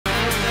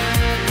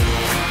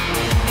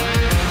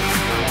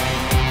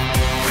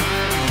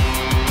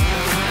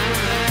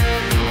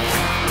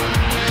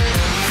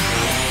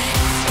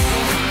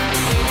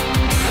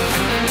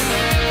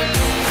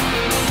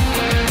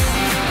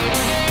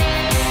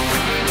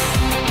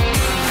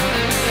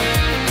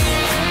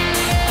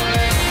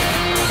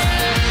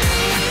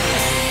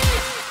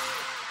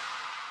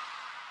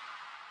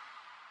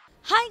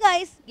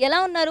ఎలా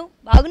ఉన్నారు?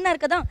 బాగున్నారు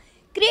కదా?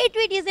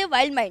 Creativity is a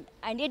wild mind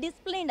and A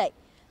disciplined I.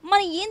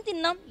 మనం ఏం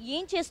తిన్నాం,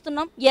 ఏం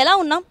చేస్తున్నాం, ఎలా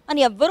ఉన్నాం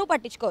అని ఎవ్వరూ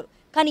పట్టించుకోరు.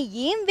 కానీ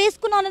ఏం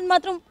వేసుకున్నాం అనేది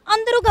మాత్రం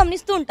అందరూ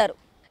గమనిస్తూ ఉంటారు.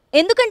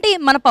 ఎందుకంటే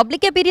మన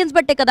పబ్లిక్ అపీరియన్స్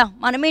బట్టే కదా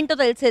మనమేంటో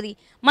తెలిసేది.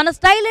 మన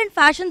స్టైల్ అండ్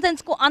ఫ్యాషన్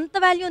సెన్స్కు అంత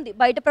వాల్యూ ఉంది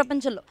బయట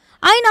ప్రపంచంలో.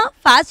 అయినా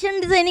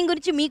ఫ్యాషన్ డిజైనింగ్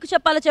గురించి మీకు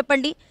చెప్పాలో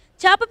చెప్పండి.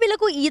 చేప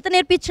పిల్లకు ఈత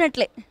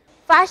నేర్పించినట్లే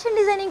ఫ్యాషన్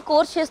డిజైనింగ్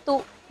కోర్స్ చేస్తూ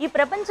ఈ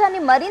ప్రపంచాన్ని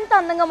మరింత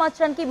అందంగా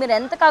మార్చడానికి మీరు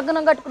ఎంత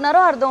కాగనం కట్టుకున్నారో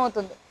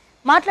అర్థమవుతుంది.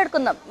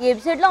 మాట్లాడుకుందాం, ఈ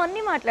ఎపిసోడ్లో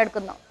అన్నీ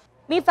మాట్లాడుకుందాం.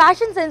 మీ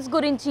ఫ్యాషన్ సెన్స్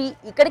గురించి,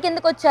 ఇక్కడికి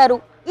ఎందుకు వచ్చారు,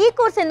 ఈ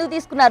కోర్స్ ఎందుకు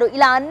తీసుకున్నారు,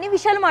 ఇలా అన్ని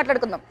విషయాలు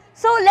మాట్లాడుకుందాం.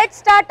 So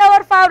let's start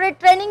our favourite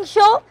training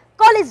show,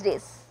 college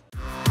days.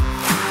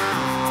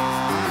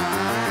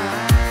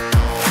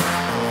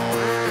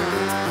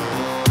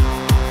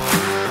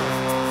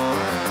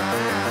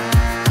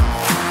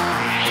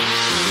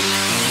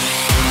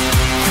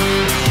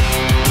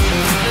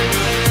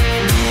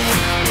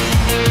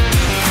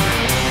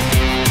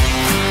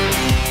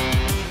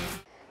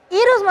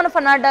 ఈరోజు మన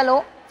ఫనాడాలో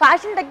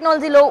ఫ్యాషన్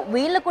టెక్నాలజీలో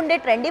వీళ్ళకుండే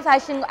ట్రెండీ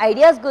ఫ్యాషన్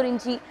ఐడియాస్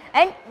గురించి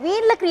అండ్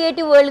వీళ్ళ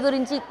క్రియేటివ్ వరల్డ్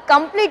గురించి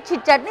కంప్లీట్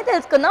చిట్ చాట్ని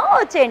తెలుసుకుందాం.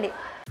 వచ్చేయండి.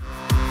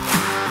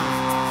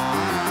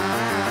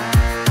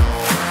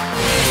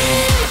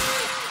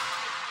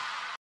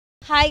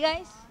 Hi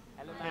guys.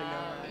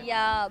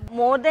 Yeah,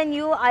 more than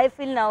you, I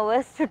feel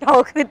nervous to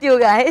talk with you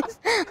guys.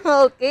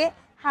 Okay.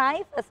 Hi,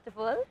 first of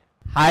all.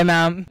 Hi,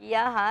 ma'am.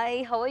 Yeah, hi.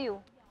 How are you?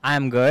 I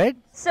am good.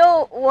 So,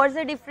 what's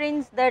the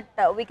difference that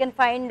we can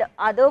find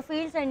other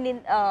fields and in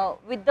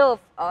with the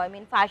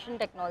fashion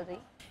technology?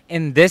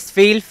 In this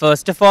field,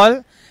 first of all,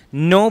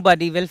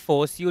 nobody will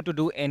force you to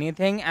do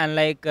anything,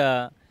 and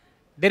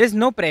there is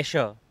no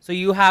pressure. So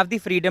you have the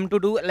freedom to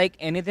do like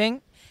anything,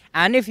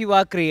 and if you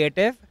are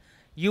creative,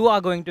 you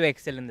are going to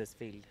excel in this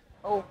field.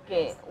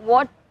 Okay.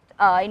 What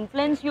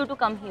influenced you to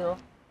come here?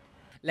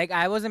 Like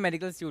I was a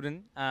medical student.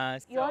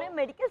 You're a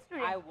medical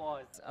student? I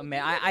was.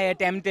 I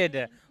attempted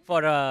for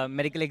a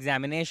medical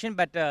examination,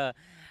 but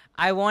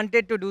I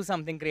wanted to do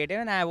something creative,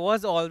 and I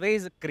was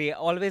always a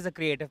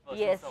creative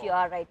person. Yes, so. you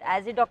are right.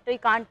 As a doctor,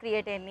 you can't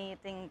create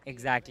anything.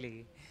 Exactly,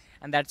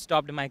 and that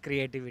stopped my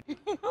creativity.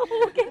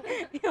 Okay.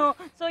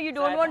 So you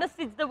don't want to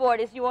stitch the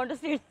bodies, you want to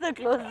stitch the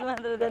clothes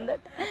rather than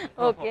that.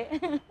 Okay.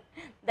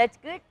 That's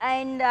good.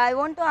 And I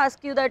want to ask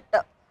you that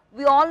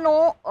we all know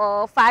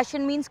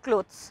fashion means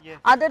clothes. Yes.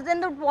 Other than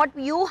that, what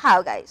you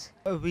have, guys?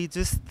 We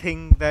just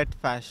think that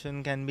fashion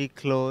can be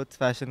clothes,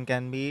 fashion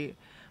can be,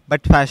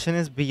 but fashion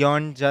is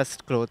beyond just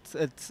clothes.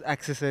 It's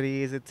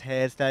accessories, it's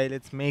hairstyle,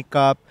 it's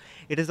makeup.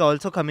 It is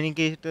also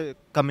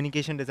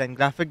communication design.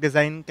 Graphic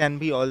design can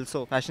be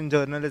also. Fashion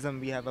journalism,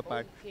 we have a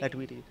part that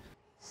we read.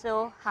 So,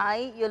 hi,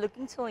 you're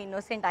looking so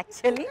innocent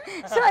actually.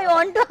 So, I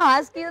want to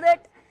ask you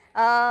that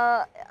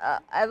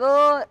ever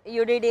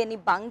you did any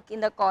bunk in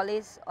the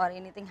college or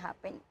anything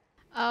happened?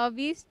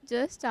 We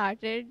just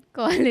started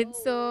college,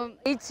 so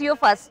It's your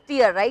first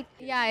year, right?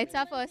 yeah, it's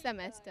our first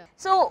semester.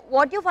 So,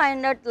 what you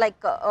find out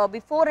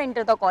before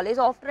enter the college,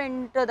 after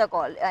enter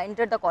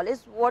the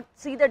college, what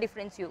see the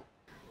difference you?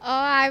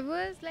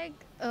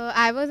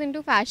 I was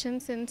into fashion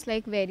since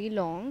like very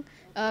long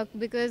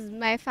because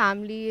my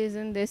family is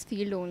in this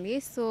field only.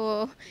 So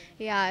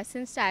yeah,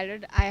 since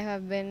childhood I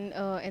have been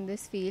in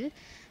this field.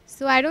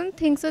 So I don't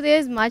think so there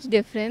is much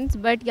difference,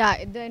 but yeah,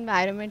 the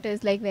environment is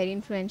like very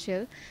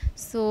influential.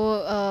 So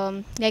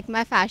like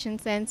my fashion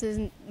sense is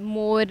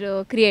more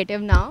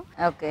creative now.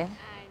 Okay.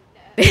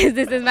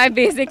 This is my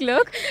basic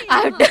look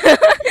after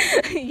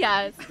yeah,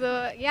 so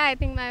yeah, I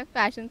think my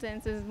fashion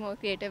sense is more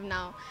creative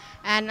now,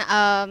 and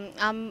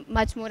I'm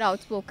much more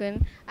outspoken.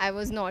 I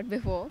was not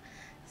before,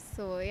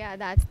 so yeah,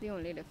 that's the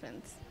only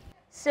difference.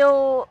 So,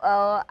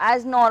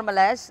 as normal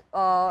as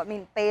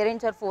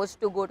parents are forced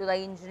to go to the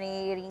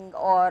engineering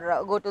or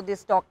go to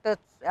this doctor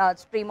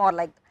stream or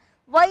like,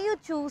 why you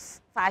choose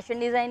fashion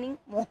designing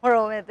more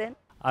over than?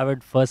 I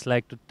would first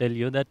like to tell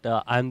you that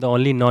I'm the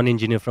only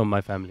non-engineer from my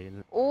family.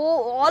 Oh,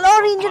 all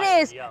are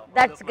engineers.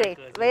 That's great.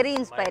 Very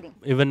inspiring.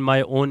 Even my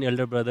own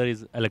elder brother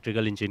is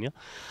electrical engineer.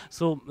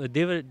 So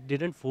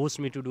didn't force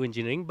me to do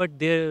engineering, but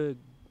they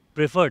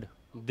preferred.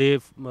 They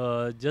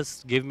just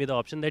gave me the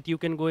option that you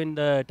can go in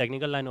the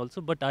technical line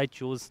also, but I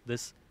chose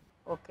this.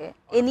 Okay.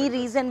 Any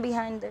reason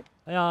behind that?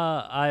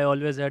 I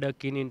always had a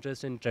keen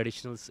interest in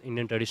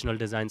Indian traditional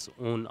designs,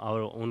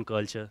 our own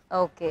culture.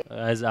 Okay.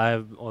 As I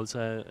am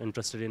also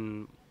interested in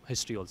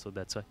history also,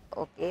 that's why.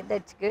 Okay,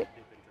 that's good.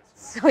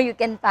 So you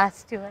can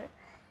pass to her.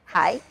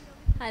 Hi.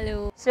 Hello.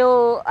 So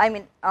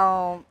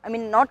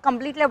not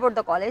completely about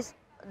the college.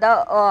 The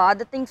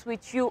other things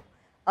which you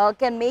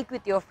can make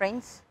with your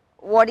friends.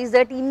 What is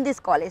that in this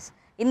college?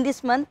 In this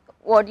month,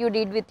 what you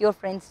did with your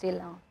friends till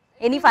now?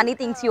 Any funny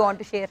things you want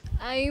to share?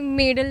 I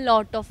made a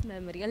lot of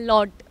memory, a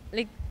lot,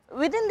 like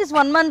Within this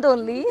 1 month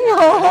only.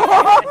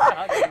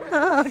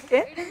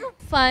 Okay.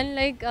 fun.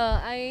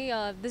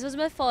 This was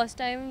my first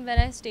time when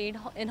I stayed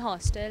in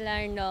hostel,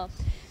 and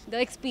the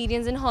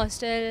experience in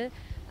hostel,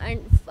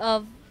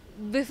 and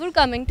before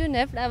coming to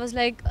NIFT, I was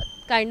like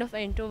kind of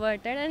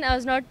introverted and I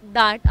was not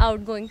that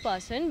outgoing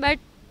person, but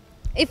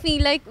I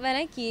feel like when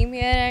I came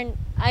here and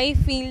I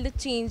feel the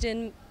change in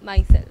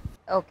myself.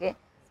 Okay.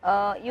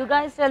 You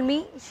guys tell me,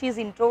 she's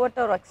introvert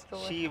or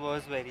extrovert? She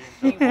was very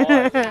She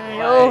introvert.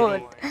 Oh,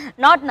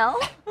 not now.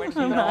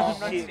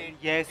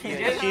 Yes, She yes.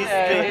 just She's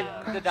did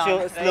the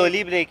dance,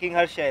 slowly breaking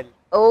her shell.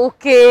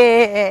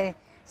 Okay.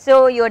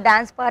 So your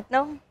dance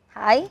partner?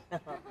 Hi.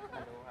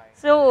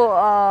 So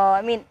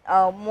I mean,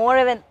 more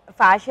of a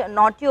fashion.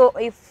 Not you.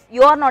 If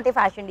you are not a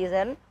fashion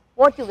designer,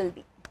 what you will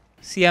be?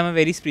 See, I'm a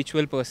very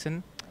spiritual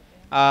person.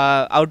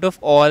 Out of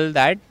all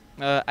that,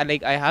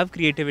 I have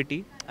creativity.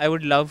 I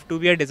would love to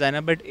be a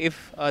designer, but if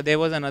there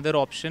was another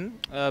option,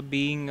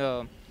 being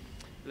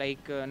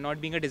not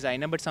being a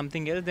designer but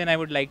something else, then I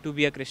would like to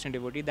be a Krishna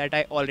devotee. That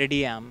I already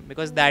am,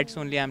 because that's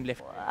only I'm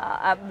left.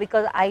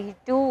 Because I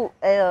too,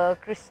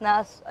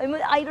 Krishna's. I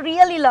mean, I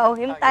really love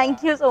him.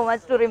 Thank you so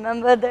much to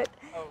remember that.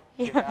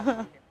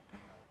 Yeah.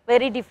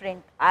 Very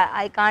different.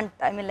 I can't.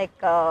 I mean,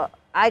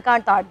 I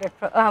can't thought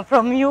that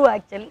from you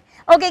actually.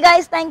 Okay,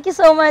 guys. Thank you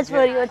so much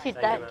for your chit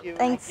chat.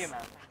 Thanks.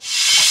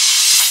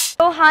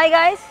 So hi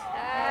guys.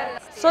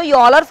 So you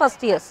all are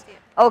first years.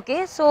 Okay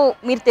so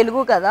మీరు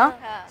తెలుగు కదా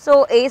so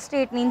ఏ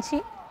state నుంచి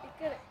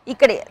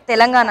ఇక్కడే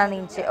తెలంగాణ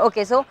నుంచి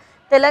okay so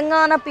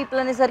Telangana people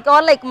అనేసరికి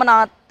all like మన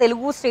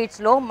తెలుగు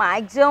స్టేట్స్లో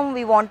maximum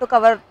we want to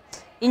cover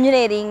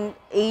engineering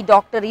ఈ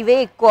doctor ఇవే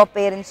ఎక్కువ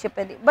పేరెంట్స్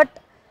చెప్పేది but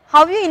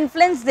how you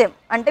influence them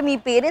అంటే మీ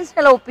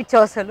పేరెంట్స్ని ఎలా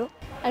ఒప్పించావు అసలు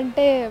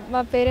అంటే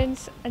మా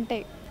పేరెంట్స్ అంటే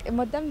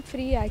మొత్తం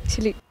free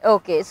actually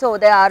okay so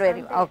they are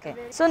very okay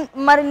so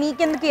మరి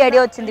నీకెందుకు ఈ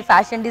ఐడియా వచ్చింది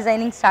ఫ్యాషన్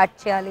డిజైనింగ్ స్టార్ట్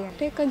చేయాలి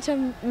అంటే అంటే కొంచెం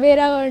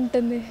వేరేగా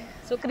ఉంటుంది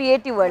సో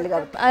క్రియేటివ్ వరల్డ్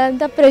కాబట్టి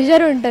అదంతా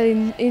ప్రెషర్ ఉంటుంది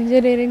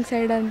ఇంజనీరింగ్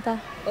సైడ్ అంతా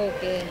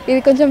ఓకే ఇది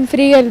కొంచెం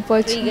ఫ్రీగా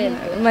వెళ్ళిపోవచ్చు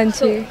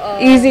మంచి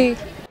ఈజీ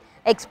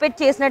ఎక్స్పెక్ట్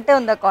చేసినట్టే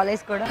ఉందా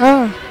కాలేజ్ కూడా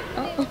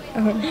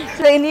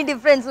సో ఎనీ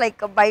డిఫరెన్స్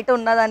లైక్ బయట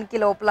ఉన్నదానికి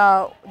లోపల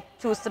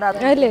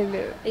చూస్తున్నారు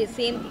లేదు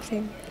same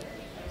same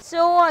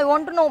so I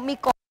want to know me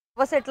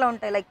hours ఎట్లా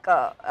ఉంటాయి లైక్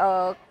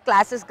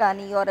క్లాసెస్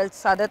కానీ ఆర్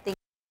ఎల్స్ అదర్ థింగ్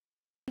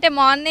అంటే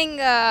మార్నింగ్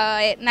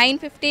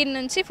 9:15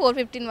 నుంచి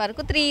 4:15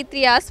 వరకు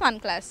three hours 1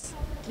 class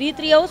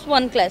 3 hours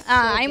 1 class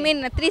I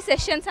mean 3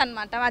 sessions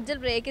అన్నమాట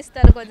మధ్యలో బ్రేక్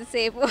ఇస్తారు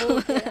కొద్దిసేపు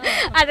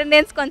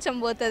అటెండెన్స్ కొంచెం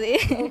పోతుంది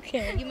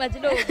ఈ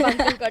మధ్యలో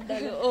బంకులు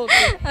కట్టాలి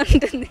ఓకే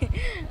ఉంటుంది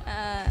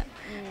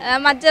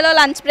మధ్యలో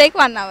lunch break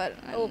 1 hour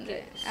okay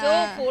so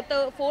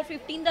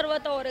 4:15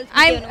 తర్వాత ఆర్ ఎల్స్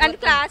అండ్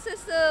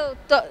క్లాసెస్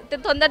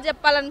తొందర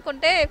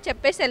చెప్పాలనుకుంటే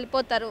చెప్పేసి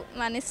వెళ్ళిపోతారు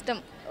మన ఇష్టం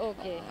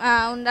ఓకే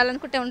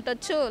ఉండాలనుకుంటే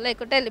ఉండొచ్చు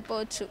లేకుంటే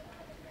వెళ్ళిపోవచ్చు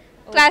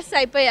క్లాస్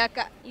అయిపోయాక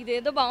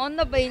ఇదేదో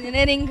బాగుందబ్బా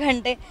ఇంజనీరింగ్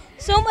అంటే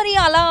సో మరి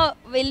అలా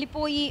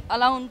వెళ్ళిపోయి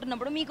అలా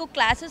ఉంటున్నప్పుడు మీకు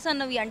క్లాసెస్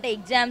అన్నవి అంటే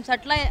ఎగ్జామ్స్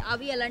అట్లా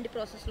అవి ఎలాంటి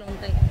ప్రాసెస్లో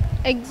ఉంటాయి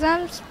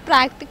ఎగ్జామ్స్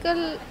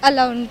ప్రాక్టికల్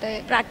అలా ఉంటాయి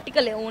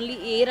ప్రాక్టికల్ ఓన్లీ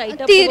ఏ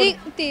రైట్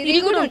థియరీ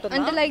కూడా ఉంటుంది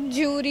అంటే like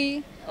jury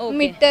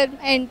mid term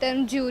end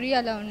term jury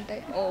అలా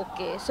ఉంటాయి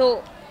ఓకే సో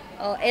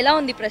ఎలా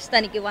ఉంది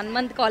ప్రస్తుతానికి 1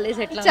 month కాలేజ్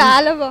ఎట్లా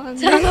చాలా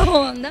బాగుంది చాలా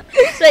బాగుందా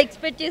సో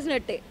ఎక్స్పెక్ట్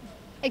చేసినట్టే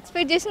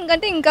ఎక్స్పెక్ట్ చేసిన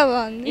కంటే ఇంకా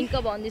బాగుంది ఇంకా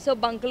బాగుంది సో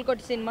బంకులు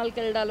కొట్టి సినిమాలకు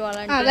వెళ్ళడాలు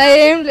అలాంటి అలా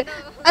ఏం లేదు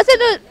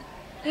అసలు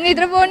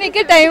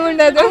నిద్రపోనీకే టైం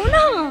ఉండదు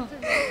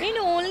నేను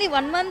ఓన్లీ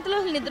 1 month లో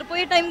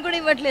నిద్రపోయే టైం కూడా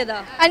ఇవ్వట్లేదా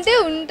అంటే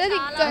ఉంటుంది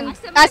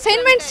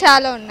అసైన్మెంట్స్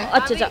చాలా ఉన్నాయి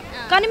అచ్చా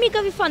కానీ మీకు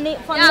అవి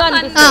ఫన్గా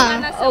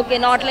అనిపిస్తుంది ఓకే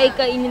నాట్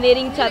లైక్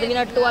ఇంజనీరింగ్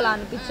చదివినట్టు అలా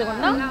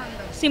అనిపించకుండా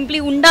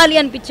సింప్లీ ఉండాలి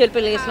అనిపించే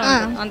ప్లేస్లో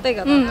అంతే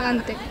కదా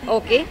అంతే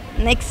okay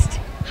next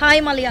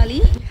hi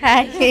Malayali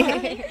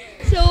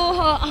so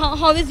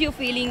how is your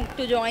feeling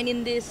to join in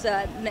this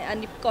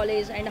NIP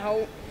college and how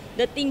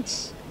the things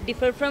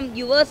differ from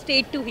your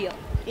state to here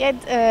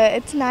Yeah,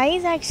 it's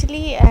nice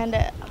actually, and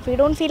we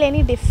don't feel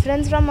any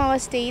difference from our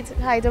states.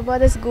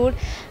 Hyderabad is good,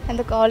 and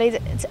the college,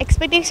 its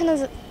expectation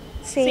is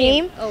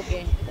same.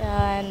 Okay.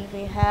 And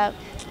we have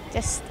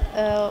just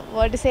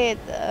what to say,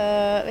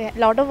 a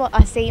lot of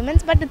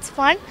assignments, but it's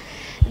fun.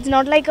 It's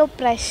not like a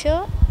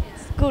pressure.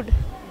 It's good.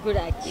 Good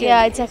actually.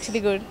 Yeah, it's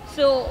actually good.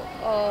 So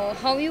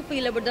how you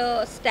feel about the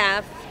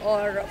staff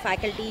or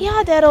faculty? Yeah,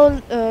 they're all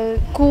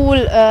cool.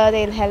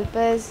 They'll help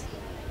us.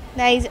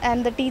 Nice, and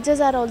the teachers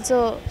are also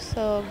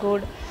so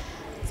good.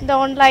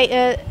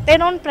 They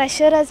don't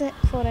pressure us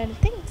for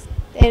anything.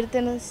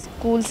 Everything is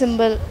cool,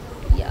 simple.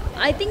 Yeah,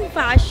 I think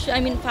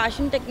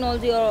fashion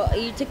technology or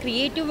it's a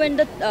creative and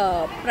the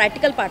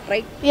practical part,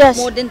 right? Yes.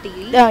 More than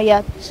theory.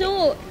 Yeah. So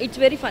it's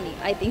very funny,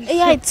 I think.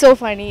 Yeah, it's so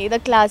funny.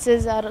 The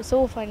classes are so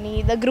funny.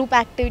 The group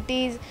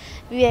activities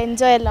we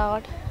enjoy a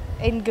lot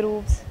in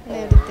groups and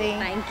everything.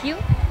 Thank you.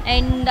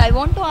 And I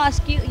want to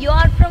ask you, you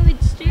are from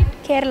which state?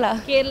 Kerala.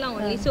 Kerala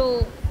only. So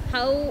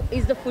how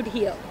is the food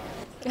here?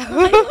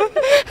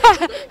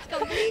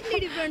 Completely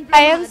different from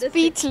I am other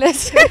speechless.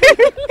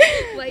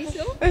 states. Why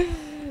so?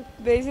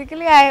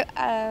 basically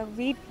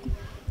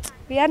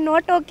we are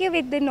not okay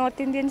with the North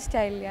Indian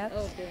style, yeah.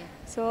 Okay.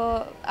 So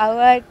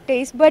our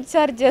taste buds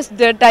are just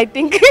that, I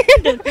think,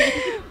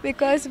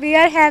 because we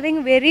are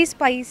having very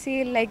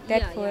spicy like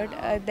that food,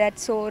 that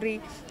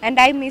sorry, and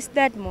I miss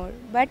that more.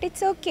 But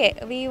it's okay.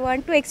 We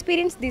want to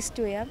experience this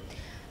too, yeah.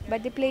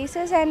 But the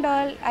places and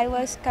all, I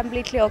was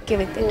completely okay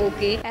with it.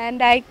 Okay.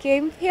 And I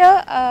came here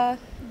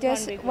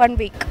just week. 1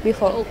 week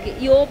before. Okay,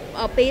 your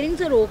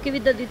parents are okay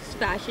with this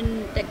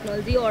fashion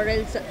technology, or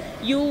else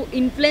you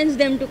influence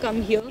them to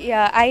come here?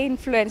 Yeah, I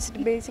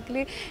influenced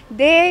basically.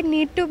 They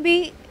need to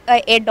be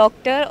a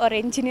doctor or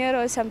engineer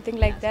or something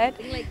like that.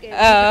 Something like Uh,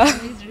 every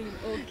family's dream.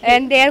 Okay.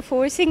 and they are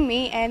forcing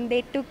me, and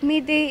they took me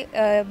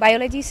the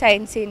biology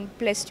science in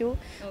 +2,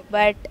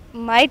 but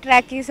my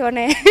track is on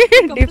a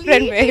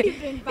different way.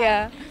 different path.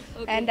 Yeah.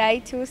 Okay. And I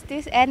choose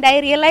this, and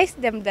I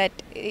realized them that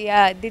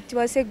yeah, this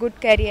was a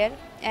good career,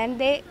 and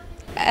they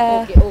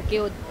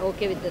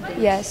Okay with the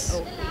things. Yes.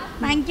 Okay.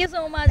 Thank you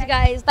so much,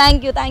 guys.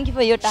 Thank you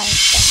for your time.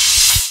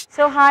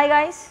 So hi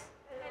guys.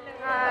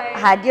 Hi.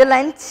 Had your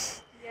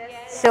lunch?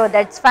 Yes. So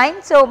that's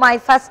fine. So my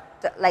first,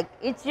 like,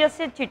 it's just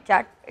a chit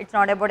chat. It's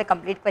not about a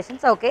complete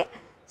questions. Okay.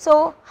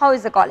 So how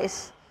is the college?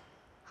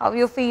 How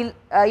you feel?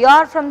 You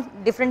are from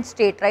different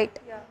state, right?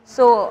 Yeah.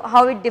 So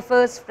how it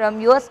differs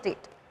from your state?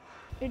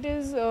 It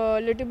is a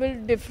little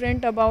bit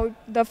different about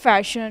the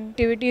fashion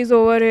activities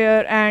over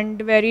here,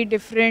 and very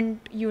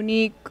different,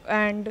 unique,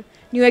 and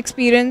new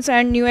experience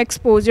and new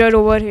exposure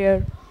over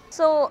here.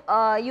 So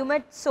you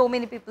met so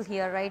many people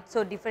here, right?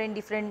 So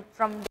different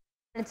from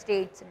different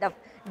states,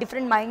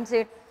 different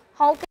mindset.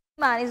 How can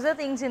you manage the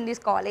things in this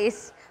college?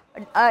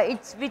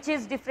 It's which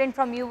is different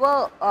from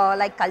your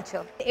like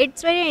culture.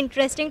 It's very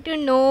interesting to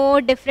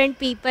know different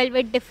people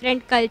with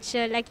different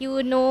culture, like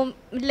you know,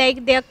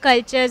 like their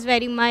cultures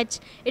very much.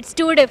 It's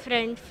too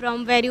different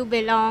from where you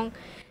belong.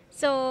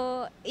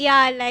 So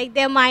yeah, like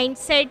their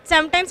mindset,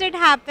 sometimes it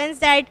happens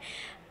that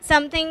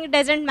something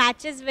doesn't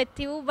matches with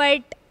you,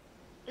 but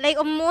like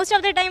most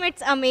of the time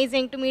it's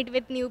amazing to meet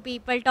with new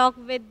people, talk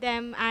with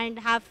them, and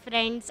have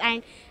friends,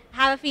 and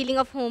have a feeling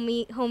of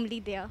homely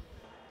there.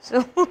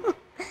 So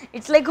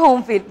it's like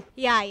home feel.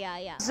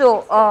 Yeah.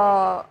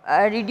 So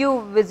did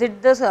you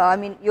visit this? I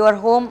mean, your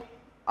home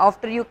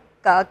after you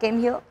came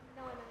here?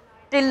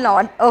 Till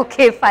not.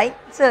 Okay, fine.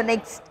 So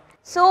next.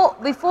 So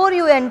before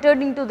you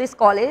entered into this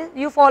college,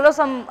 you follow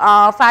some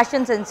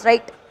fashion sense,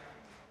 right?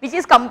 Which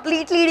is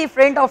completely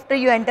different after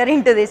you enter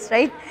into this,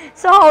 right?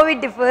 So how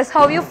it differs?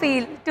 How you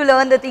feel to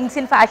learn the things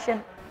in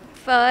fashion?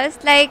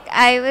 First, like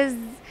I was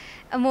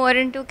more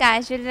into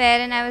casual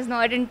wear and I was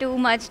not into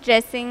much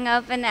dressing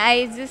up, and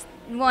I just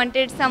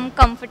wanted some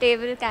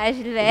comfortable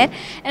casual wear.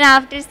 And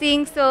after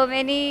seeing so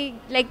many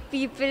like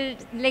people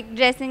like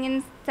dressing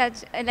in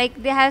such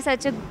like they have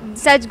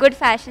such good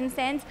fashion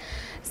sense,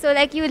 so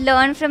like you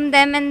learn from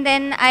them, and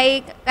then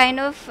I kind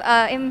of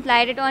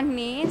implied it on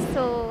me.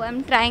 So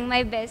I'm trying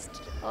my best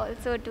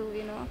also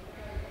to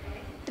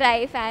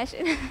try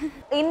fashion.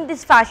 In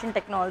this fashion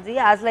technology,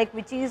 as like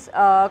which is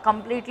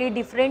completely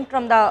different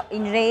from the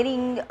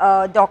engineering,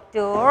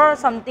 doctor or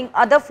something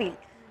other field.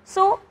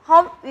 So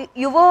how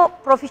your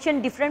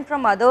profession different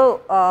from other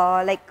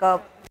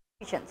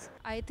professions?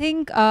 I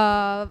think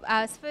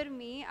as for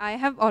me, I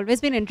have always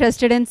been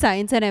interested in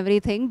science and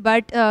everything,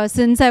 but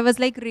since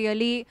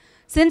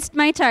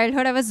my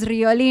childhood, I was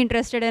really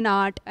interested in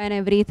art and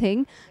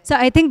everything. So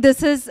I think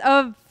this is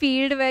a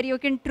field where you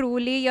can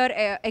truly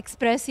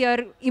express your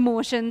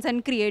emotions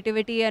and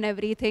creativity and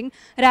everything,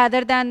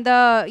 rather than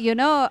the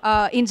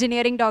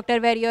engineering doctor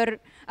where you're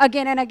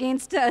again and again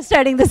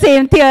studying the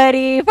same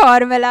theory,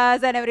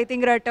 formulas and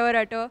everything,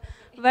 rato.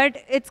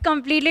 But it's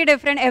completely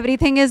different.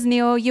 Everything is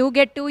new. You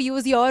get to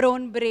use your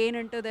own brain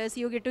into this.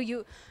 You get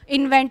to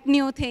invent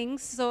new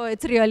things. So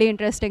it's really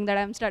interesting that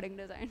I'm studying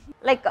design.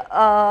 Like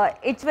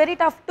it's very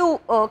tough to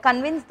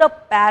convince the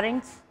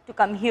parents to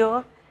come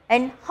here.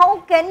 And how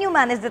can you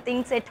manage the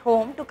things at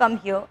home to come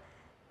here?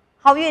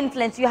 How you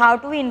influence? You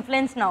have to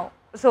influence now.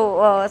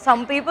 So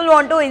some people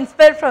want to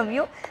inspire from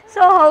you.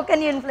 So how can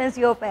you influence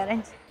your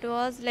parents? It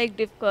was like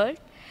difficult,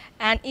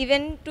 and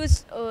even to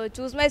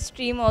choose my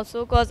stream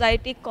also, because I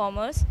take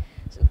commerce,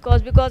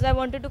 because I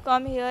wanted to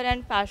come here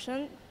and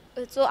fashion.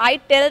 So I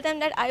tell them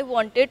that I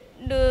wanted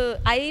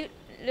I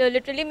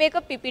literally make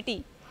a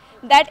PPT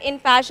that in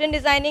fashion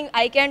designing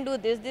I can do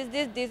this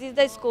is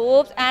the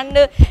scopes,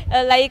 and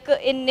like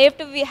in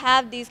NIFT we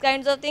have these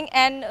kinds of things,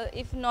 and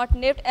if not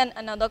NIFT and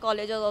another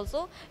colleges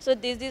also, so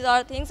these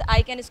are things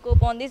I can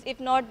scope on this, if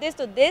not this,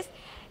 so this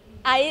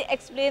I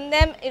explain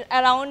them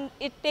around,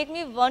 it take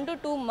me 1 to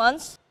 2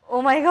 months.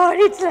 Oh my god,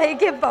 it's like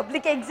a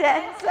public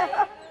exams.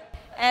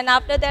 And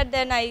after that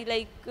then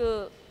I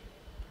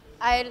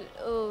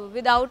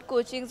without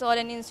coachings or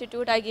any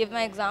institute I gave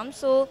my exam.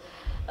 So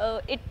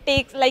it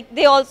takes like,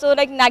 they also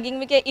like nagging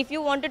me, if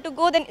you wanted to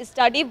go then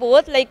study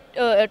both, like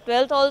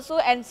 12th also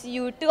and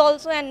CUT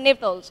also and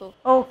NIFT also.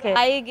 Okay.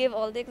 I gave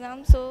all the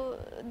exams, so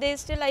they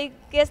still, I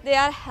guess they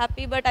are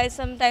happy, but I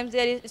sometimes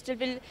they still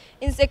feel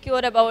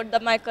insecure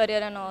about my career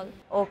and all.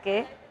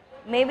 Okay.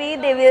 Maybe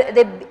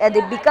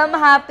they become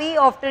happy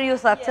after your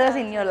success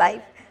in your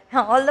life.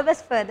 All the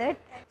best for that.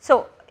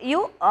 So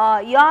you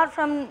are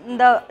from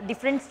the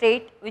different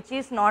state which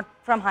is not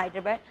from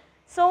Hyderabad.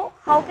 So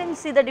how can you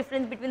see the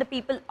difference between the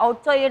people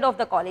outside of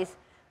the college?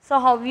 So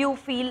how you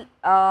feel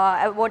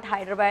about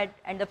Hyderabad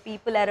and the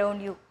people around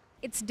you?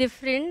 it's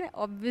different.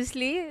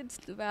 Obviously,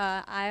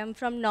 I am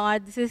from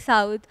north. This is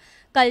south.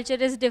 Culture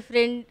is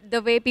different.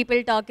 The way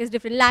people talk is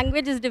different.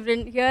 Language is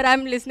different. Here,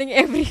 I'm listening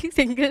every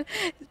single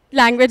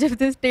language of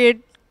the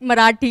state.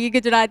 Marathi,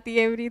 Gujarati,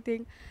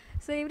 everything.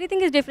 So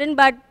everything is different,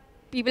 but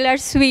people are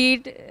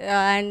sweet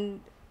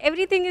and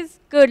everything is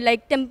good.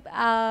 Like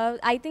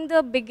I think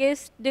the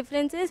biggest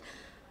difference is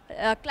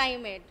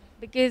climate,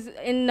 because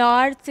in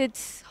north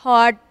it's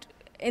hot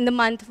in the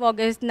month of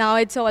August. Now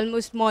it's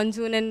almost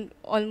monsoon and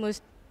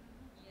almost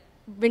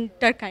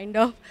winter kind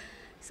of.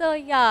 So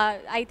yeah,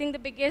 I think the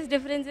biggest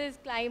difference is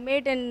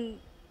climate, and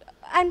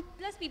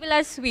plus people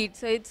are sweet.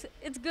 So it's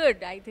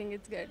good. I think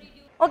it's good.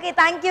 Okay,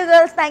 thank you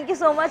girls. Thank you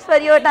so much for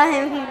your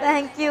time.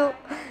 Thank you.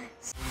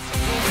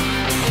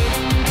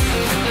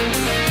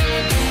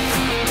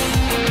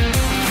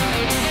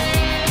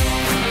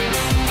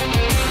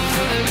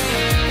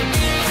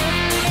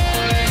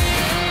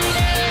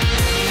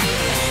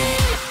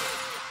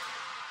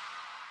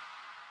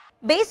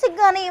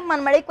 బేసిక్గానే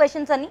మనం అడిగే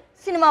questions అన్ని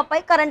సినిమాపై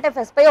current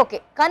affairs పై okay,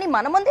 కానీ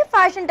మన ముందే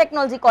fashion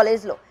technology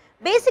కాలేజ్లో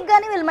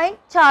బేసిక్గానే వీళ్ళ mind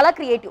చాలా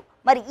క్రియేటివ్.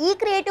 మరి ఈ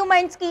క్రియేటివ్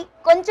మైండ్స్కి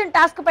కొంచెం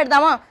టాస్క్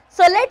పెడదామా?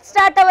 So let's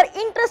start our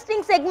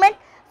interesting segment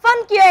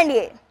fun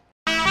Q&A.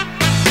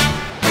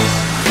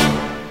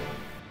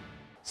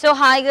 So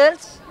hi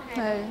girls.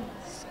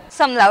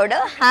 Some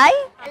louder. Hi.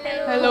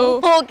 Hello.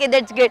 Okay,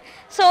 that's good.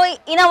 So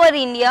in our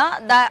India,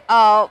 the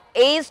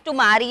age to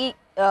marry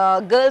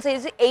girls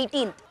is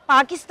 18th.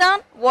 Pakistan,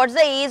 what's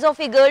the age of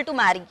a girl to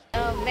marry?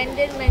 When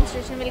their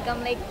menstruation will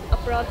come, like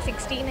approx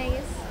 16, I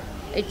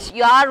guess.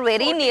 You are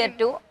very 14. Near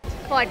to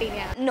 14,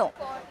 yeah. No.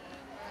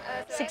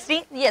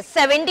 16, yes,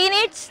 17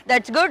 it's,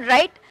 that's good,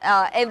 right?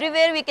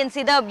 Everywhere we can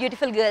see the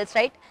beautiful girls,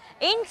 right?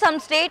 In some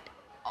state,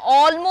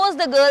 almost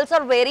the girls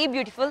are very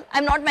beautiful.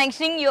 I'm not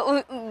mentioning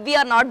we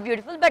are not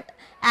beautiful, but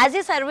as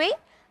a survey,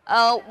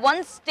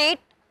 one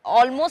state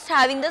almost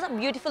having this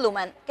beautiful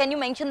woman. Can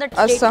you mention that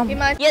state? Assam.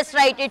 Yes,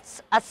 right, it's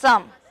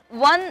Assam.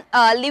 One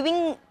living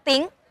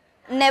thing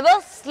never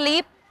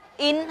sleep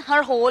in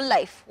her whole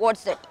life.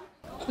 What's that?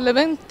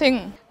 Living thing.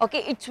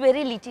 Okay, it's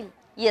very little.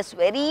 Yes,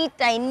 very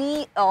tiny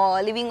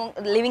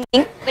living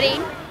thing.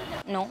 Brain.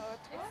 No.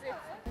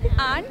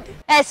 Ant.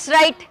 Yes,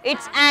 right.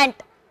 It's ant.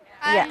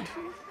 Yeah.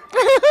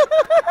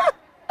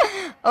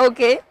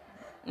 Okay.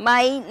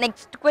 My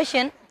next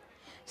question.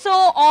 So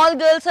all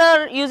girls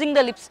are using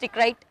the lipstick,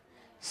 right?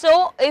 So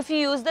if you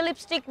use the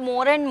lipstick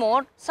more and more,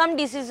 some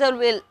diseases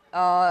will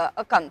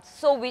come.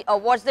 So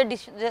what's the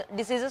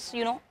diseases?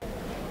 You know?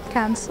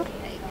 Cancer.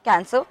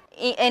 Cancer.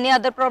 Any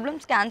other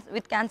problems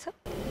with cancer?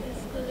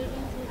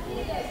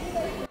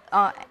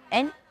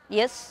 And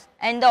yes,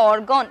 and the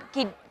organ,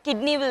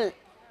 kidney will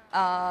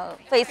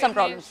face some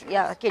problems.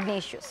 Yeah, kidney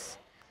issues.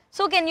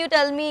 So can you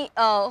tell me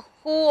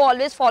who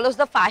always follows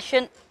the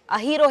fashion?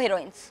 Hero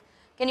heroines.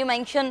 Can you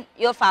mention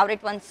your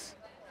favorite ones?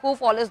 Who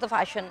follows the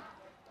fashion?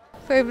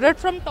 Favorite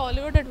from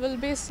Tollywood, it will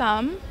be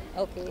Sam.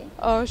 Okay.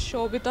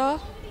 Shobita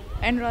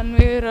and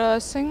Ranveer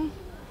Singh.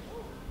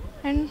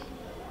 And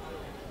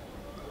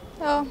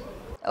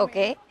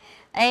Okay.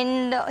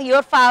 And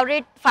your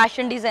favorite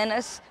fashion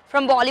designers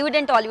from Bollywood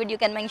and Tollywood, you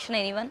can mention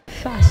anyone?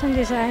 Fashion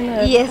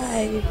designer? Yes.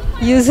 I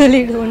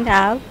usually don't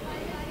have.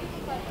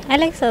 I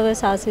like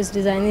service houses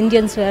design,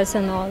 Indian wears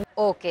and all.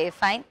 Okay,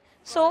 fine.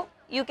 So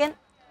you can,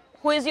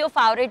 who is your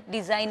favorite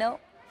designer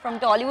from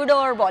Tollywood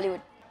or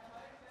Bollywood?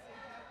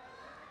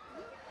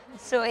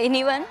 So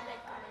anyone?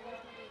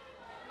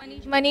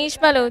 Manish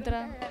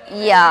Malhotra.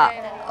 Yeah,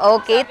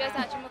 okay.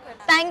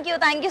 Thank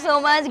you so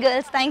much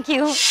girls, thank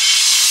you.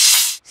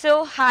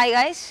 So hi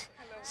guys,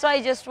 so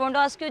I just want to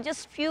ask you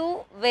just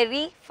few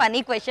very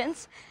funny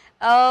questions,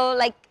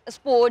 like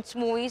sports,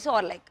 movies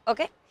or like,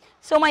 okay.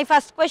 So my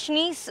first question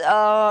is,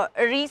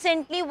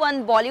 recently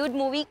one Bollywood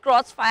movie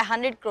crossed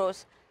 500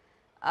 crores.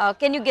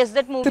 Can you guess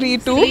that movie?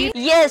 3-2?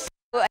 Yes,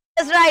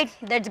 that's right,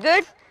 that's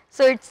good.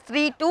 So it's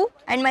 3-2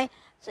 and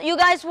so you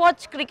guys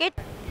watch cricket?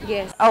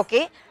 Yes.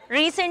 Okay.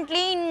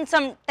 Recently in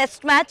some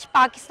test match,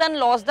 Pakistan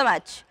lost the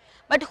match.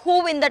 But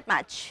who win that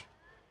match?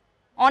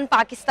 On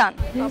Pakistan.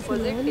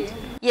 Opposite team.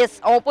 Yes,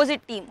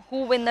 opposite team.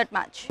 Who win that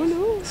match?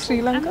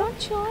 Sri Lanka. I'm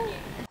not sure.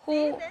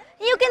 Who?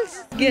 You can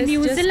Guess,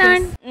 New just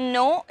Zealand.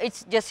 No,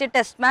 it's just a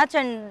test match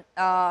and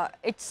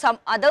it's some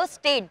other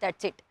state.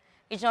 That's it.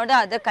 It's not the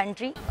other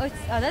country. Oh, it's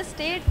other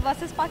state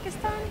versus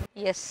Pakistan.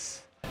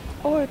 Yes.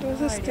 Oh, it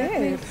was a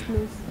state.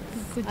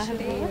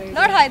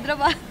 Not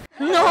Hyderabad.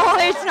 No,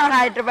 it's not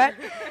Hyderabad.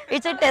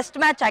 It's a test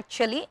match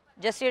actually.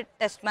 Just a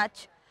test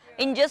match.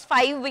 In just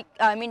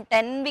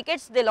 10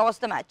 wickets, they lost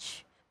the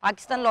match.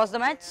 Pakistan lost the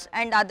match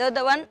and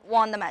the one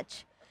won the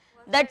match.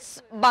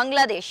 That's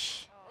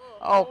Bangladesh.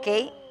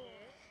 Okay.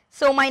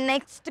 So my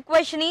next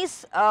question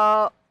is,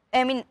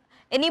 any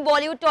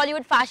Bollywood,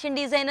 Tollywood fashion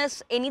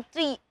designers, any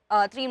three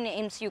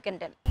names you can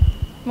tell?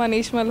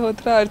 Manish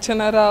Malhotra,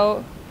 Archana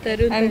Rao.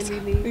 Tarun And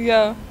Talili.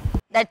 yeah.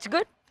 That's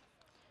good.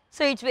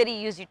 So it's very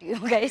easy to you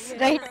guys,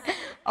 right?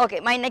 Okay,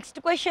 my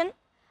next question.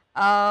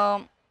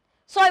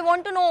 So I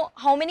want to know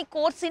how many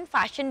courses in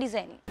fashion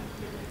designing?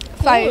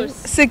 5,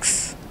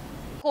 6.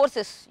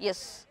 Courses,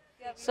 yes.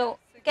 So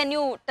can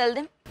you tell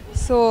them?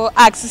 So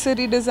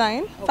accessory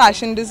design,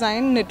 fashion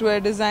design,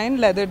 knitwear design,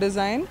 leather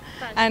design,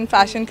 and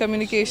fashion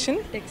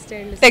communication,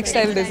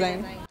 textile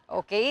design.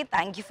 Okay,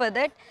 thank you for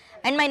that.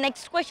 And my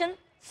next question,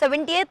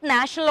 70th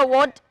National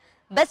Award,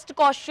 Best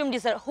Costume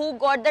Designer. Who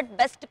got that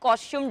Best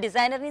Costume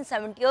Designer in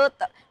 70th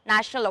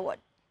National Award?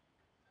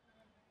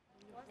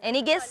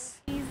 Any guess?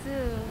 He's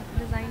a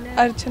designer.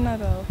 Archana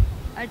Rao.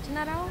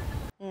 Archana Rao?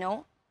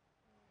 No.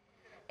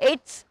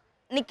 It's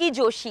Nikki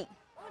Joshi.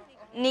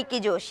 Nikki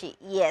Joshi,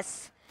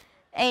 yes.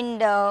 And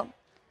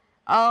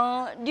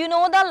do you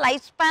know the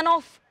lifespan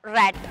of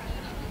rat?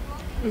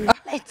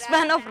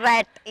 Lifespan of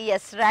rat,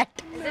 yes, rat.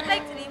 Is it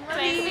like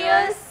 3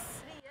 years?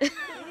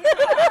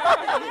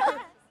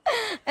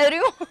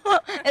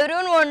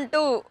 Everyone want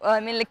to, I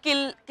mean, like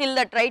kill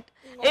that, right?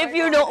 If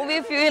you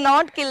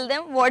not kill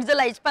them, what's the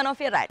lifespan of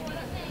your rat?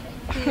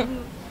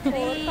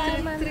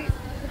 4-5 months.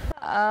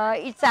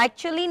 It's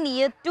actually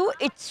near to,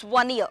 it's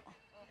 1 year.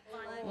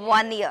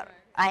 1 year.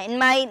 And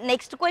my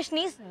next question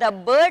is, the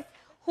bird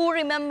who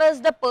remembers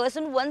the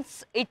person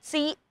once it's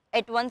see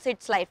at once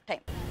its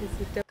lifetime.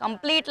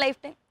 Complete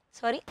lifetime.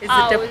 Sorry. Is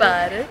it a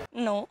parrot?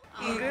 No.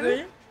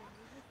 Eagle?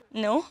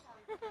 No.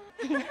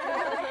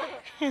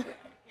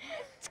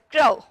 It's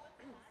crow.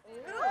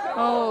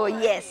 Oh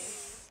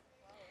yes.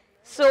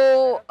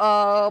 So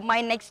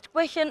my next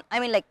question, I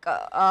mean like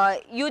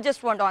you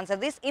just want to answer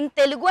this in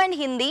Telugu and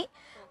Hindi.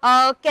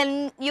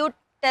 Can you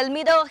tell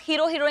me the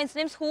heroines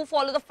names who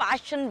follow the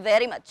fashion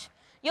very much?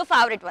 Your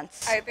favorite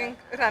ones? I think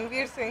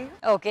Ranveer Singh.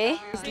 Okay.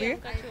 Obviously.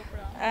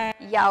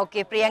 Yeah,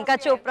 okay. Priyanka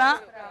Chopra.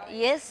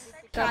 Yes.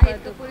 Shahid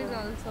Kapoor is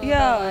also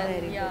Yeah.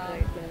 very good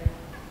writer.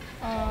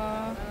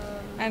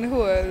 And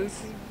who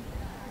else?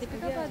 I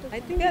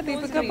think yeah,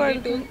 Deepika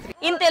Padukone.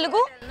 In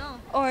Telugu? No.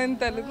 Oh, in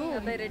Telugu.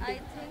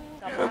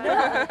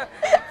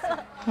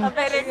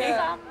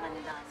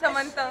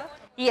 Samantha.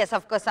 Yes,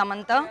 of course,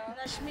 Samantha.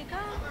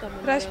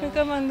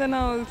 Rashmika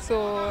Mandana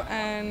also,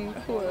 and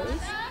who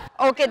else?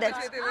 Okay,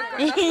 that's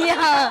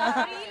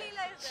yeah.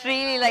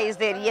 Sri is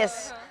there.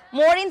 Yes,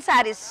 more in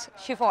saris.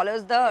 She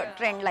follows the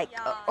trend. Like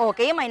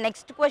okay, my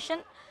next question.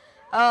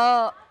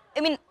 I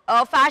mean,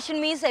 fashion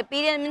means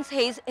appearance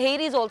means hair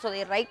is also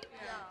there, right?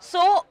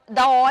 So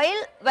the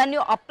oil when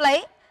you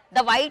apply,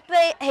 the white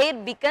hair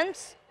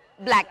becomes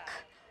black.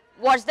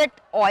 What's that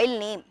oil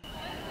name?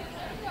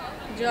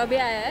 जो अभी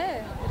आया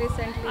है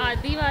recently.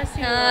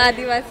 Adivasi.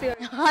 Adivasi.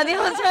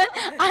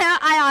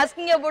 I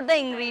asking about the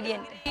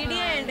ingredient.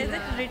 Ingredient is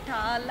it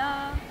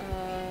Rithala?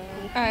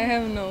 I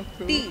have no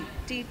clue.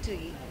 Tea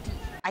tree.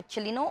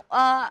 Actually, no.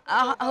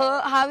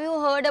 Have you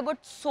heard about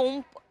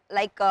soap?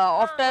 Like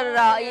after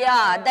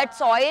yeah, that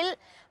soil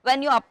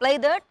when you apply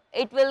that,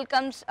 it will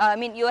comes. I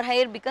mean, your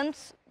hair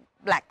becomes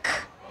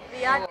black.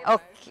 Yeah.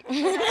 Okay.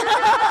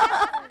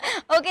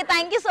 Okay.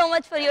 Thank you so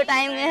much for your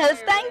time,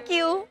 Nehals. Thank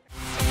you.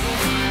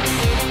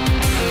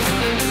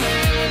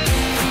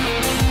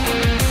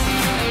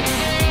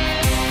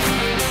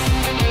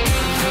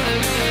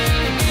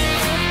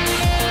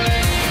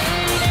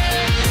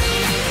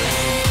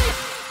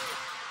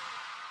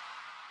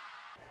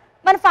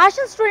 మన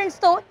fashion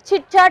స్టూడెంట్స్తో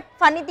chit chat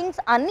funny things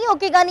అన్నీ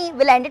okay కానీ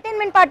వీళ్ళ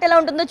entertainment part ఎలా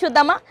ఉంటుందో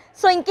చూద్దామా?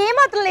 So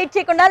ఇంకేమాత్రం late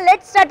చేయకుండా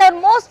let's start our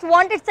most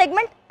wanted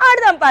segment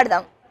ఆడదాం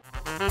పాడదాం.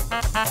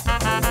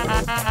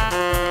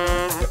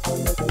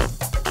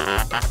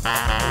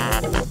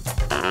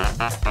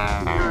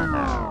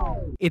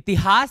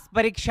 इतिहास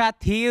परीक्षा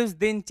थी उस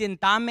दिन,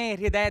 चिंता में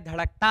हृदय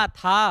धड़कता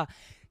था,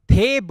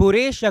 थे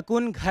बुरे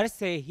शकुन घर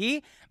से ही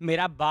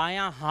मेरा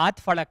बायां हाथ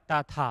फड़कता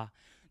था,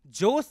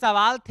 जो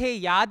सवाल थे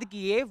याद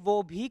किए वो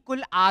भी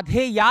कुल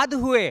आधे याद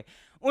हुए,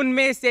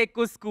 उनमें से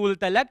कुछ स्कूल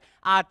तलक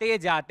आते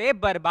जाते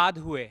बर्बाद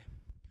हुए,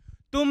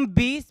 तुम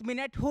 20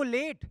 मिनट हो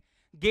लेट,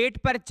 गेट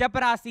पर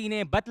चपरासी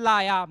ने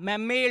बतलाया, मैं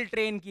मेल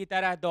ट्रेन की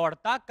तरह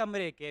दौड़ता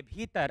कमरे के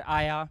भीतर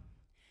आया,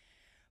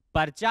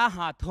 पर्चा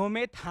हाथों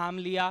में थाम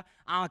लिया,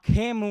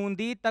 आंखें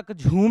मूंदी तक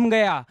झूम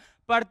गया,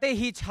 पढ़ते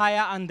ही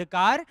छाया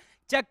अंधकार,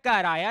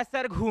 चक्कर आया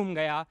सर घूम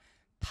गया,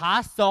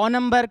 था 100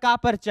 नंबर का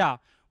पर्चा,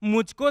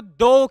 मुझको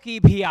 2 की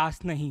भी आस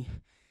नहीं,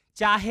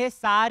 चाहे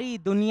सारी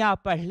दुनिया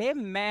पढ़ ले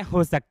मैं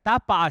हो सकता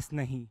पास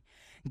नहीं,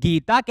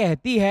 गीता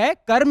कहती है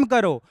कर्म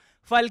करो,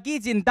 फल की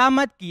चिंता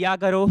मत किया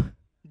करो,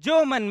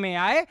 जो मन में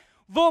आए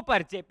वो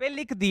पर्चे पे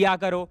लिख दिया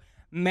करो,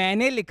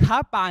 मैंने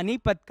लिखा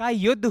पानीपत का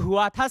युद्ध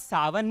हुआ था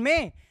सावन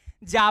में,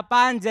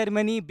 जापान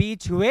जर्मनी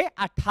बीच हुए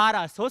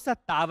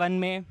 1857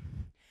 में,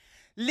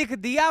 लिख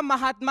दिया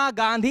महात्मा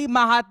गांधी,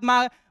 महात्मा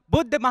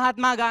बुद्ध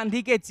महात्मा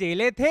गांधी के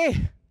चेले थे,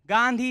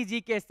 गांधी जी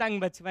के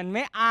संग बचपन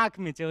में आंख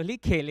मिचोली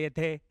खेले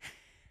थे,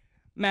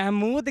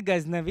 महमूद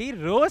गजनवी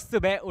रोज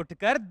सुबह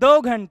उठकर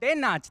 2 घंटे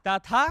नाचता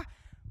था,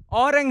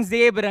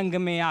 औरंगजेब रंग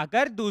में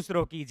आकर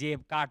दूसरों की जेब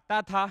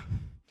काटता था,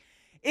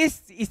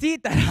 इसी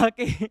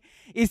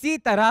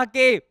तरह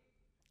के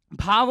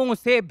भावों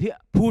से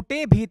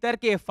फूटे भीतर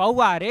के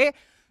फव्वारे,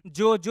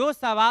 जो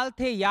सवाल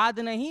थे याद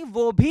नहीं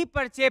वो भी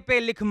पर्चे पे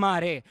लिख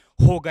मारे,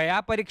 हो गया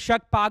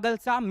परीक्षक पागल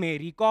सा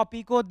मेरी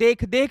कॉपी को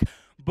देख देख,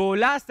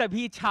 बोला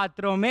सभी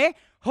छात्रों में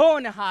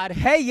होनहार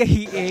है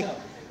यही एक,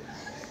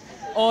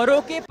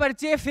 औरों के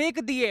पर्चे फेंक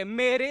दिए,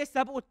 मेरे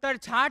सब उत्तर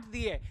छांट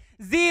दिए,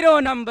 0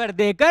 नंबर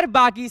देकर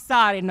बाकी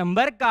सारे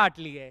नंबर काट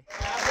लिए।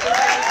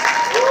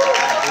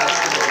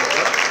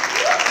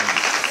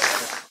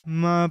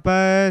 म प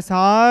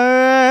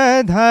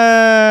सा ध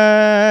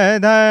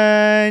ध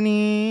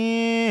नी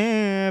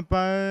प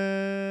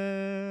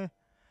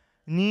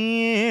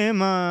नी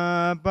म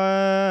प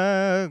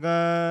ग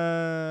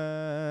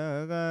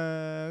ग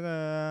ग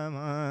म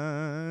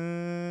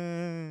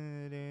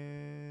रे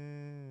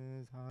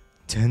सा।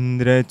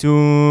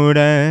 चंद्रचूड़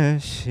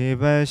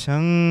शिव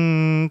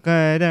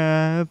शंकर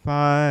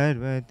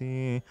पार्वती,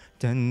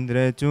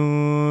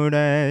 चंद्रचूड़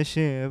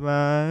शिव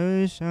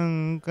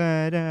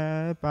शंकर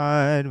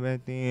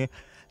पार्वती,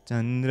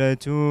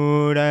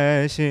 चंद्रचूड़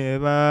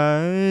शिव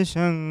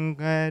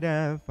शंकर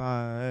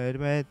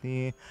पार्वती,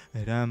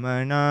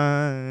 रमणा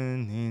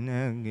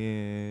निनगे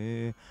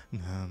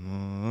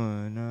नमो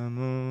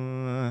नमो,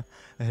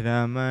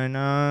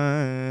 रमणा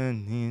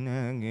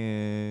निनगे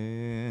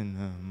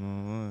नमो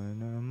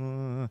नमो।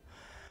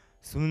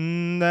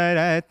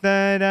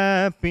 सुंदरतर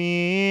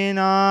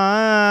पीनाकधर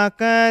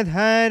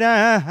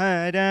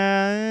हर,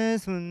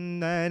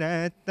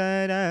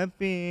 सुंदरतर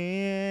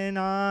पीनाकधर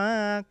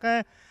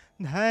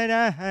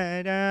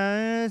हर,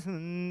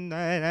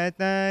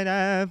 सुंदरतर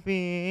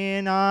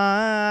पीनाकधर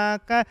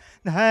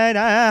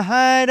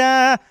हर,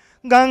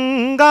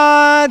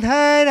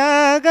 गंगाधर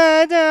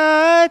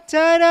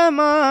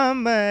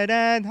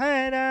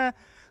गजचरमांबरधर,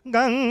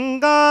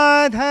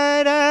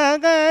 गंगाधर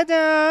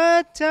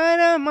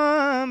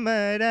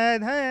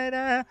गजचरमांबरधर,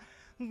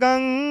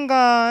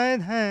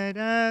 गंगाधर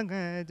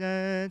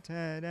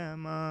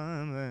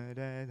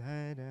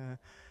गजचरमांबरधर,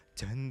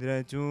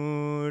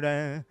 चंद्रचूड़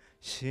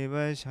शिव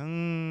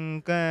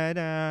शंकर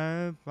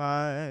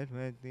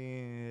पार्वती,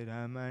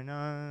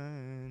 रमणा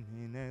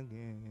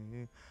निनगे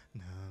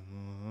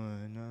नमो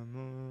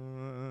नमो।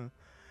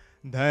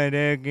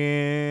 धरगे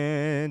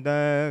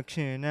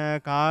दक्षिण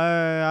कावेरी,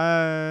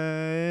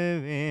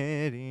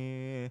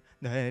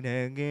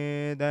 धरगे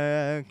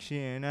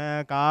दक्षिण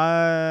कावेरी,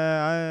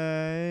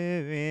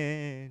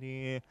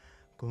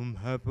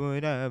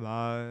 कुंभपुर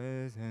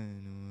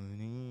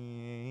वासनुनी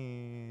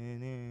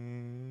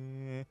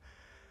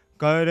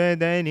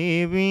करदली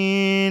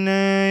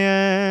वीणय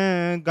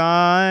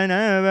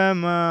गानव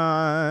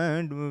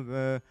माडुव,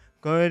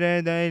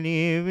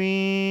 करदली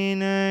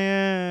वीणय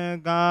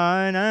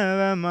गानव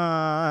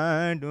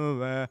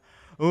माडुव,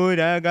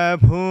 उरग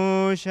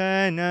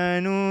भूषण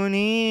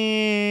नुनीने,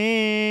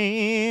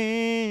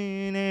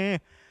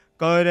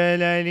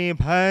 करलली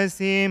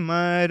भस्म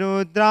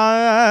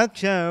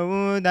रुद्राक्ष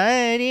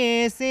उदरी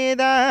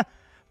सिदा,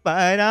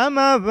 परम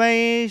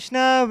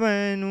वैष्णव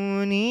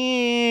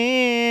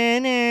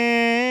नुनीने।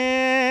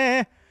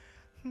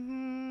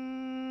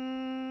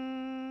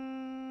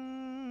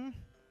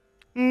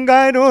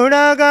 गरुड़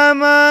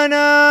गमन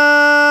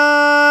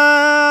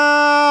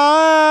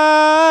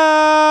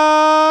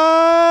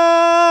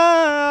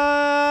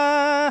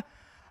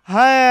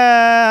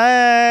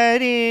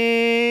हरि,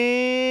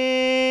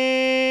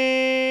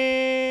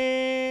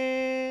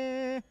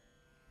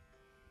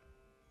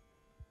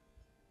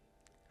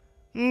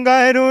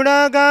 गरुड़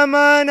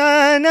गमन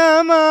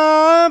नमा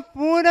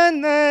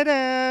पुरंदर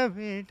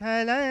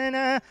विठलन,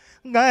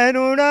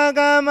 गरुड़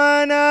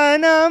गमन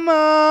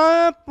नमा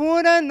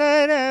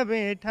पुरंदर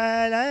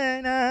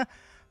विठलन,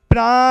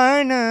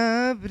 प्राण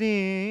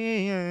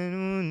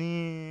प्रियनुनी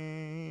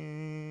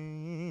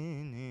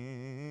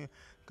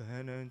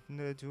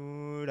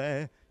करचूड़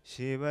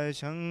शिव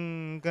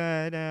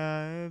शंकर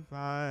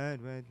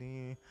पार्वती,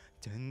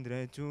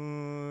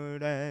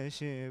 चंद्रचूड़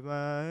शिव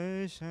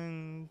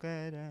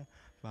शंकर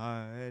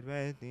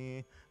पार्वती,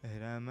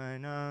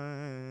 रमणा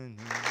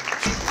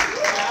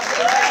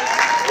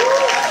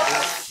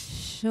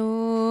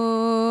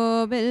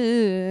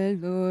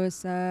शोभिल्लु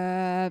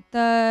सप्तस्वर,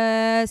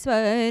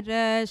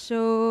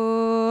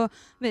 शोभिल्लु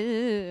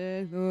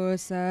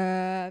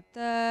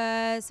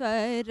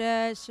सप्तस्वर,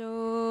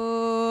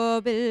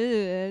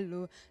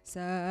 शोभिल्लु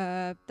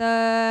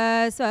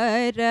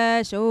सप्तस्वर,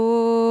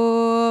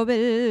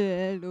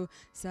 शोभिल्लु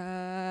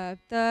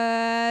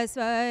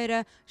सप्तस्वर,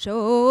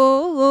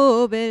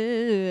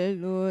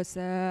 शोभिल्लु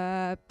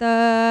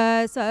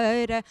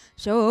सप्तस्वर,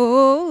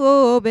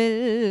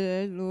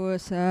 शोभिल्लु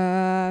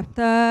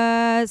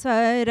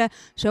सप्तस्वर,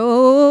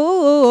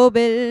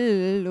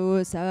 शोभिल्लु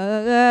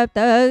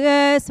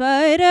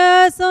सप्तस्वर,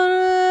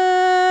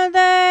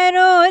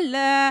 सुंदरोल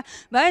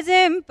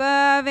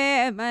भजिंपवे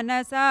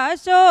मनसा,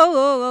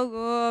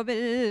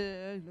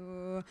 शोभिल्लु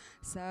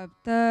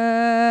सप्तस्वर।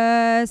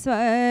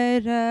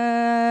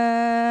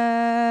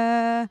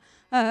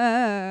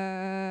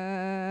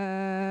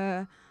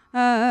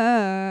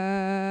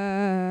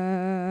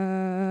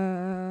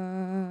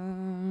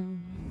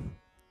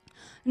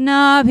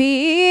 नाभि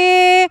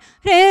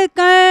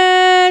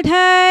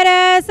हृत्कण्ठर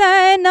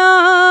सना,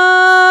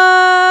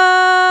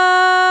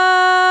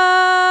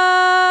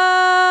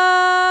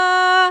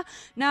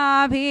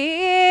 नाभि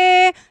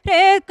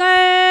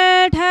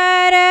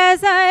हृत्कण्ठर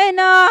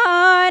सना,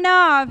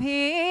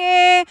 नाभि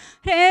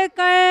हृत्कण्ठर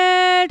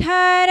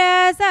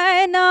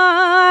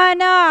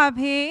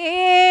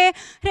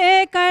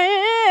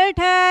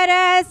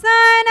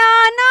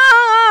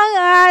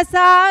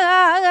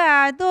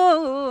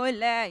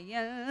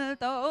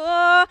സാദൂലയൽതോ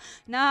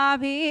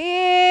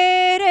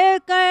നാഭീർ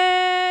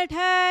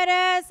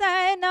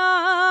കഠരസനാ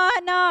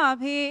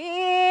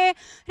നാഭീർ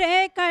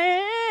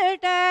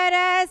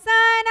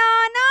കഠരസനാ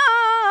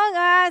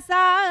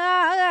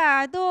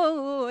സാദൂലയൽതോ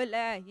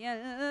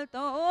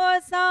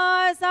സാ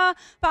സാ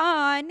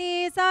പാനി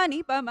സാ നി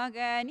പ മഗ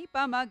നി പ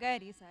മഗ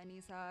രി സ നി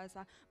സാ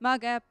സാ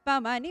മഗ പ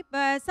മ നി പ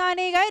സ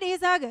നി ഗ രി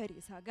സ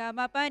ഗ മ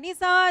പ നി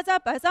സാ സ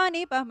പ സ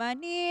നി പ മ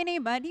നി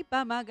മ നി പ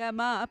മ ഗ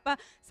മ പ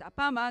സ പ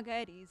മ ഗ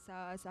രി സ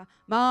സ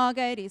മ ഗ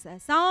രി സ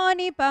സ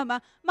നി പ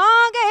മ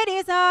ഗ രി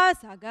സ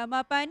സ ഗ മ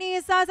പ നി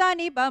സ സ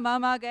നി പ മ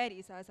ഗ രി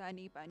സ സ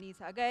നി പ നി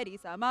സ ഗ രി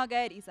സ മ ഗ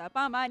രി സ പ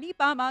മ നി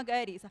പ മ ഗ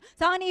രി സ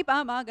സ നി പ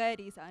മ ഗ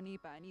രി സ നി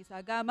പ നി സ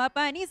ഗ മ പ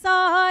നി സ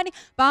നി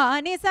പ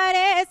നി സ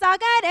രെ സ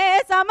ഗ രെ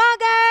സ മ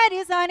ഗ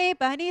രി സ നി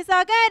പ നി സ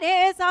ഗ രെ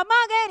സ മ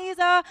ഗ രി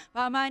സ പ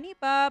മ നി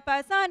പ പ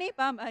സ നി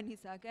പ മ നി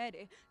സ ഗ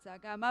രെ സ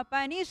ഗ മ പ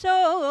നി ശോ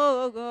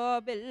ഗോ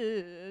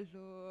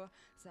ബില്ലു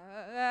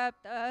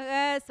സപ്ത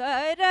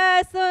സ്വര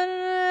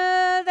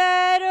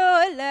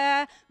സുന്ദരുല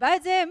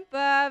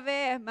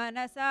ഭജിംപവേ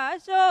മനസാ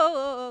ശോ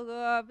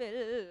ഗോ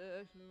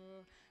ബില്ലു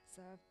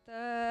സപ്ത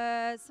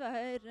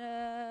സ്വര.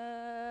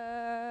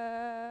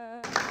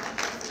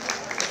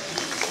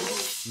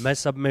 मैं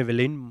सब में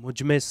विलीन,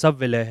 मुझ में सब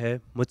विलय है,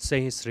 मुझसे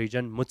ही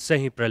सृजन, मुझसे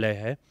ही प्रलय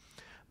है.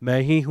 मैं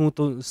ही हूँ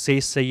तो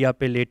शेष सैया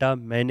पे लेटा,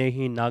 मैंने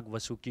ही नाग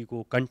वसुकी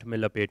को कंठ में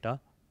लपेटा.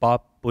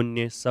 पाप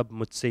पुण्य सब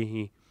मुझसे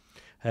ही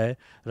है,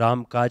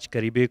 राम काज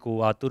करीबे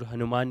को आतुर.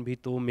 हनुमान भी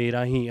तो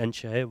मेरा ही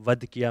अंश है,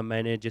 वध किया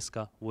मैंने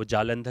जिसका वो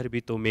जालंधर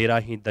भी तो मेरा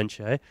ही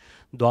दंश है.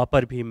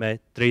 द्वापर भी मैं,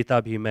 त्रेता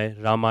भी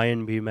मैं,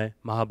 रामायण भी मैं,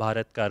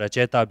 महाभारत का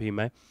रचयिता भी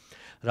मैं,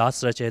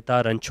 रास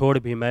रचयिता रणछोड़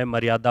भी मैं,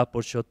 मर्यादा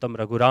पुरुषोत्तम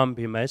रघुराम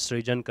भी मैं,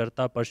 सृजन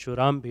करता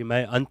परशुराम भी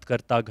मैं, अंत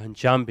करता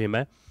घनश्याम भी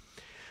मैं.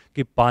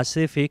 कि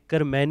पासे फेंक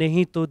कर मैंने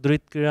ही तो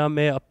द्रुत क्रिया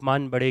में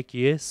अपमान बड़े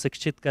किए,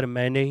 शिक्षित कर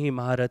मैंने ही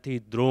महारथी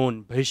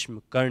द्रोण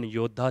भीष्म कर्ण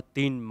योद्धा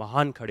 3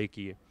 महान खड़े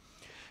किए.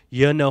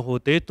 यह न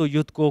होते तो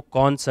युद्ध को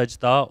कौन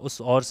सजता,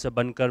 उस ओर से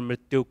बनकर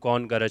मृत्यु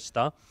कौन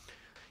गरजता.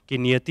 कि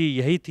नियति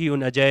यही थी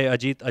उन अजय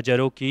अजीत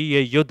अजरों की,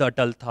 ये युद्ध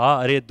अटल था,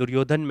 अरे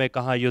दुर्योधन में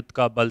कहाँ युद्ध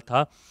का बल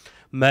था.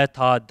 मैं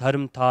था,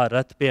 धर्म था,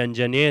 रथ पे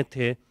अंजनेय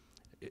थे,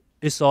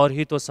 इस ओर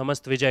ही तो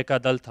समस्त विजय का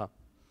दल था.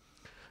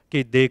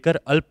 कि देकर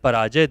अल्प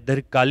पराजय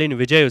दीर्घकालीन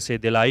विजय उसे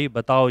दिलाई,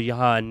 बताओ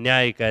यहाँ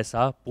अन्याय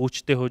कैसा,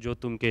 पूछते हो जो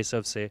तुम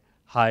केशव से,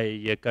 हाय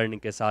ये कर्ण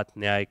के साथ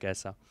न्याय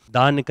कैसा.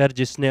 दान कर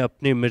जिसने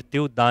अपनी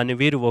मृत्यु,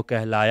 दानवीर वो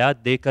कहलाया,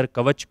 देकर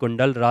कवच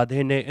कुंडल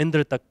राधे ने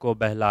इंद्र तक को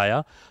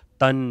बहलाया.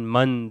 तन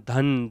मन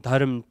धन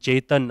धर्म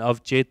चेतन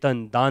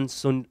अवचेतन दान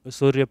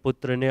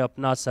सूर्यपुत्र ने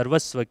अपना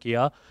सर्वस्व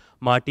किया.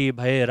 माटी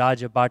भय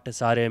राजबाट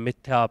सारे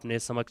मिथ्या अपने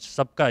समक्ष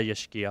सबका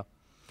यश किया.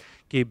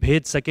 कि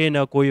भेद सके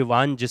न कोई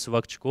वान जिस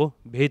वक्ष को,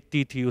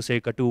 भेदती थी उसे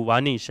कटु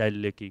वाणी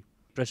शैल्य की.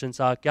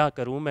 प्रशंसा क्या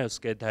करूं मैं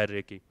उसके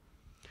धैर्य की.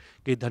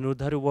 कि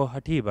धनुधर वो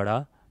हठी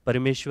बड़ा,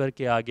 परमेश्वर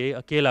के आगे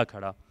अकेला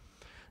खड़ा.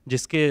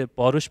 जिसके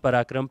पौरुष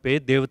पराक्रम पे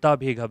देवता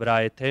भी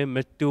घबराए थे,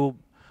 मृत्यु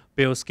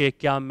पे उसके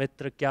क्या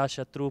मित्र क्या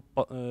शत्रु,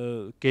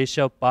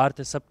 केशव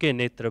पार्थ सबके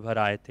नेत्र भर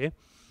आए थे.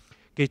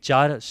 कि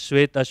 4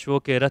 श्वेत अश्वों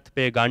के रथ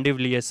पे गांडिव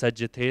लिए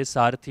सज्ज थे,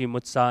 सारथी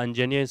मुत्सा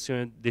अंजनीय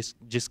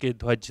जिसके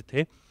ध्वज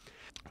थे.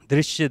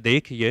 दृश्य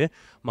देख ये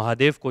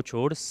महादेव को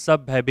छोड़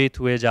सब भयभीत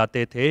हुए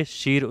जाते थे,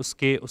 शीर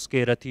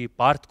उसके रथी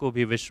पार्थ को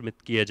भी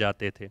विस्मित किए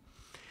जाते थे.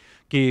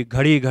 कि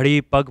घड़ी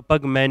घड़ी पग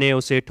पग मैंने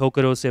उसे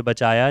ठोकरों से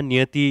बचाया,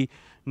 नियति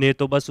ने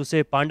तो बस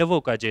उसे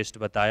पांडवों का ज्येष्ठ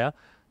बताया.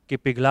 कि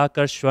पिघला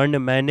कर स्वर्ण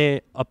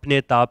मैंने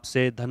अपने ताप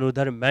से,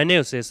 धनुधर मैंने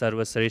उसे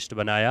सर्वश्रेष्ठ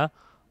बनाया.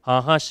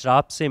 हाँ हाँ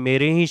श्राप से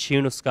मेरे ही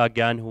क्षीण उसका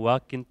ज्ञान हुआ,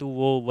 किंतु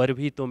वो वर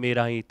भी तो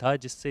मेरा ही था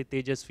जिससे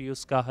तेजस्वी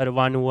उसका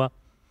हरवान हुआ.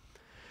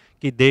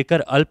 कि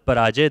देकर अल्प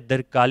पराजय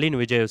दीर्घकालीन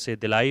विजय उसे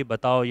दिलाई,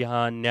 बताओ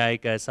यहाँ न्याय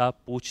कैसा,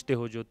 पूछते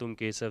हो जो तुम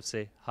केशव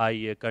से, हाय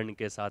ये कर्ण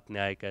के साथ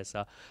न्याय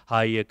कैसा,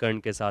 हाय ये कर्ण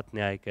के साथ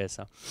न्याय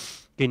कैसा.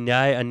 कि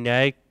न्याय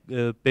अन्याय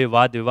पे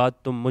वाद विवाद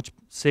तुम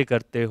मुझसे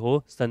करते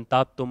हो,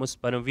 संताप तुम उस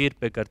परमवीर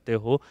पे करते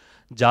हो.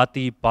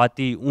 जाति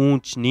पाति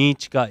ऊंच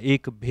नीच का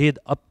एक भेद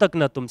अब तक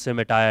न तुमसे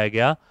मिटाया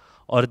गया,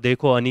 और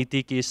देखो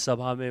अनीति की इस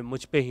सभा में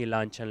मुझ पे ही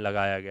लांछन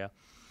लगाया गया.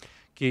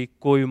 कि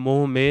कोई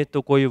मोह में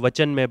तो कोई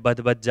वचन में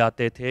बद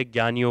जाते थे,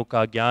 ज्ञानियों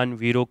का ज्ञान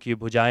वीरों की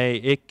भुजाएं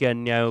एक के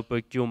अन्यायों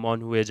पर क्यों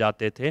मौन हुए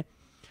जाते थे.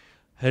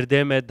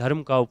 हृदय में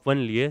धर्म का उपवन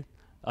लिए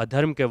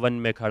अधर्म के वन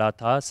में खड़ा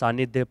था,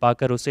 सानिध्य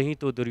पाकर उसे ही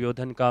तो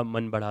दुर्योधन का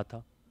मन बढ़ा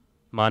था.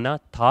 माना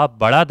था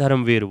बड़ा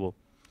धर्मवीर वो,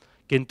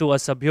 किंतु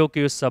असभ्यों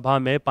की उस सभा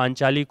में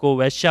पांचाली को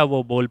वैश्या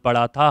वो बोल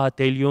पड़ा था.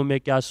 हथेलियों में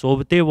क्या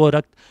शोभते वो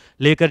रक्त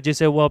लेकर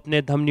जिसे वो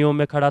अपने धमनियों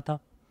में खड़ा था.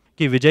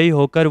 कि विजयी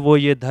होकर वो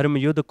ये धर्म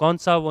युद्ध कौन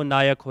सा वो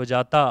नायक हो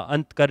जाता,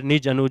 अंत कर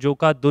निज अनुजों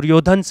का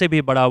दुर्योधन से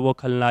भी बड़ा वो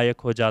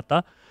खलनायक हो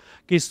जाता.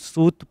 कि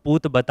सूत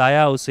पूत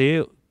बताया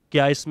उसे,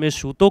 क्या इसमें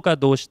सूतों का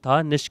दोष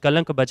था,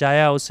 निष्कलंक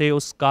बचाया उसे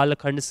उस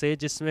कालखंड से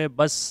जिसमें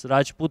बस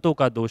राजपूतों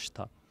का दोष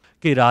था.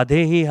 कि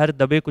राधे ही हर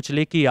दबे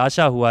कुचले की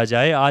आशा हुआ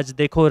जाए, आज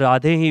देखो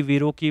राधे ही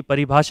वीरों की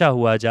परिभाषा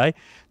हुआ जाए,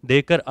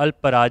 देकर अल्प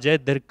पराजय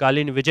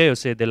दीर्घकालीन विजय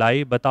उसे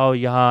दिलाई, बताओ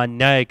यहाँ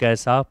अन्याय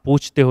कैसा,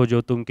 पूछते हो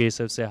जो तुम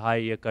केशव से,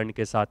 हाय ये कर्ण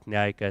के साथ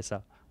न्याय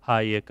कैसा,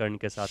 हाय ये कर्ण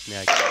के साथ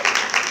न्याय कैसा।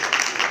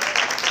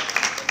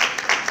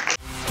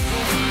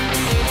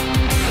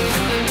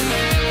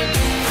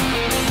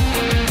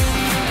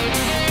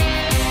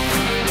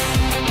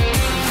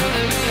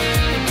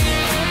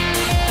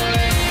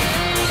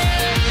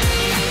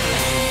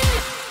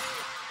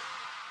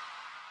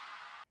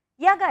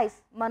 యా గైస్,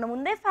 మన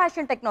ముందే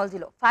ఫ్యాషన్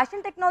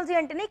టెక్నాలజీ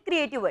అంటేనే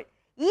క్రియేటివ్ వరల్డ్.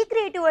 ఈ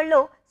క్రియేటివ్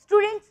వరల్డ్లో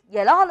స్టూడెంట్స్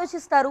ఎలా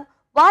ఆలోచిస్తారు,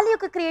 వాళ్ళ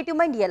యొక్క క్రియేటివ్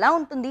మైండ్ ఎలా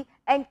ఉంటుంది,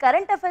 అండ్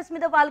కరెంట్ అఫైర్స్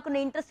మీద వాళ్ళకున్న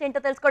ఇంట్రెస్ట్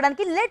ఏంటో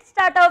తెలుసుకోవడానికి let's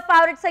start our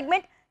favourite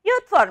segment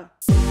youth forum.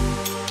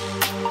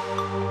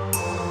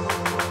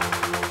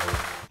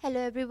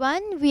 Hello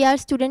everyone, we are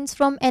students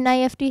from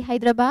NIFT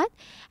Hyderabad,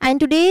 and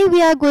today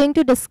we are going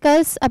to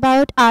discuss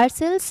about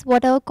ourselves,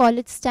 what our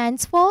college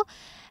stands for,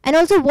 and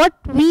also what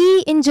we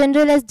in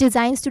general as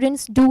design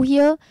students do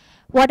here,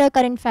 what are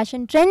current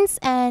fashion trends,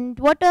 and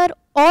what are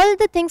all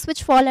the things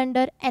which fall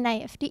under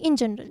NIFT in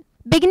general.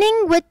 Beginning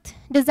with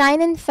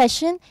design and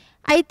fashion,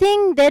 I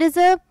think there is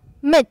a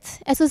myth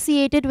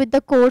associated with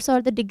the course or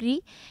the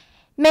degree.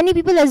 Many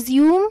people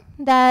assume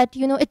that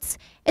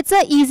it's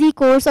a easy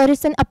course or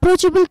it's an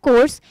approachable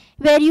course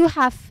where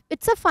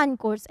it's a fun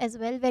course as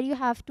well, where you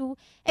have to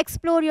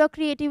explore your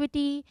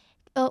creativity,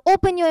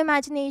 open your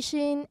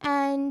imagination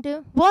and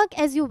work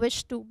as you wish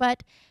to. But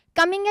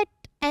coming at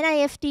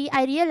NIFT,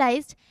 I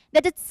realized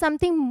that it's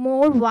something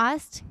more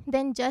vast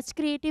than just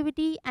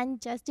creativity and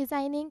just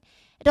designing.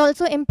 It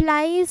also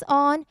implies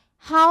on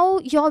how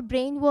your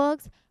brain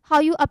works,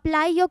 how you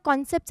apply your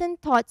concepts and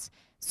thoughts.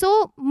 So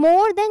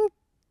more than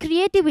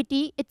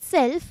creativity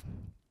itself,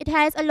 it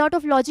has a lot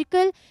of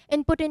logical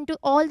input into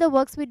all the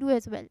works we do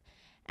as well.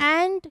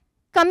 And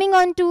coming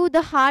on to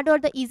the hard or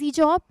the easy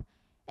job,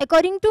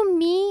 according to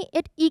me,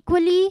 it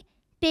equally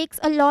takes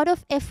a lot of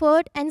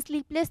effort and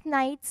sleepless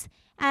nights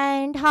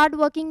and hard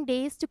working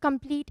days to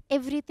complete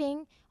everything,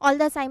 all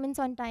the assignments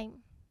on time.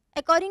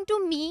 According to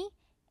me,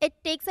 it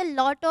takes a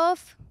lot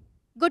of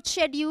good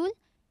schedule,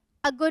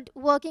 a good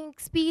working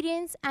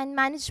experience and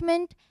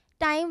management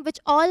time, which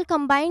all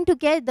combined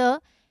together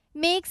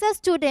makes a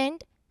student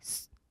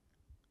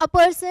a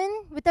person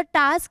with a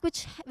task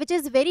which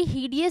is very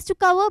hideous to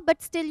cover, but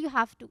still you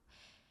have to.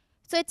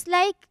 So it's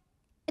like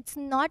it's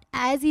not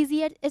as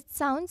easy as it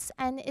sounds,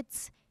 and it's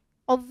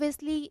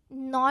obviously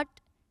not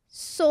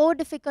so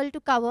difficult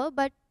to cover,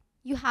 but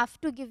you have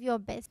to give your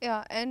best.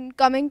 Yeah, and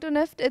coming to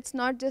NIFT, it's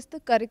not just the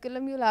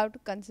curriculum you'll have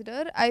to consider.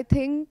 I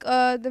think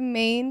the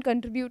main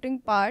contributing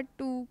part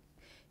to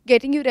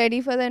getting you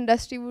ready for the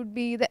industry would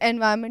be the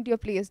environment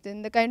you're placed in,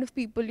 the kind of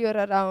people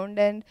you're around,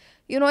 and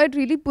it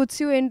really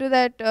puts you into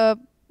that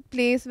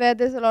place where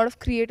there's a lot of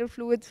creative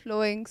fluids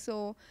flowing.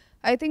 So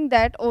I think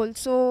that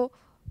also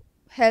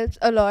helps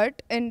a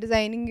lot in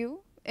designing you,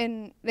 in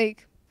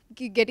like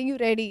getting you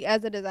ready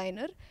as a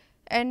designer.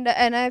 And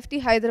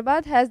NIFT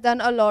Hyderabad has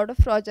done a lot of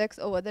projects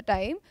over the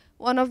time.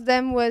 One of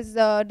them was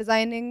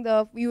designing the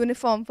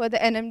uniform for the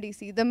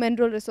NMDC, the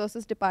Mineral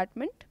Resources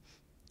Department.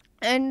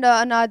 And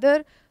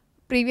another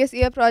previous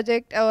year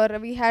project, or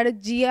we had a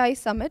GI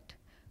summit.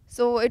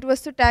 So it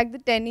was to tag the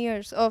 10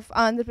 years of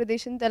Andhra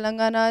Pradesh and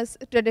Telangana's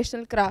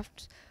traditional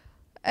crafts.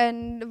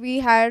 And we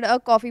had a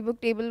coffee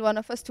book table, one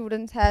of our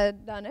students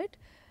had done it.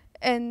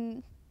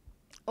 And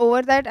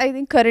over that, I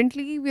think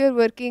currently we are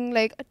working,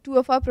 like two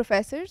of our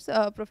professors,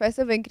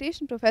 Professor Venkatesh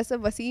and Professor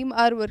Wasim,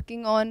 are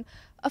working on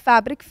a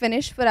fabric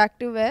finish for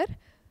active wear.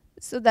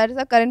 So that is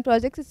our current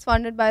project. It's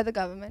funded by the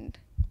government.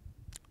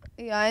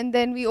 Yeah, and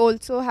then we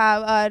also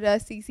have our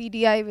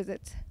CCDI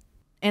visits.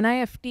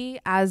 NIFT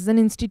as an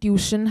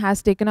institution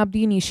has taken up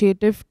the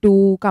initiative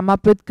to come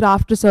up with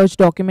craft research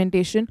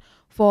documentation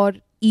for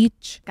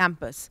each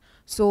campus.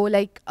 So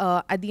like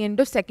at the end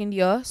of second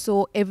year,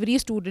 so every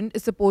student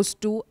is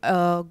supposed to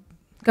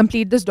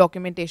complete this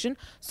documentation.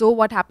 So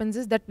what happens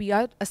is that we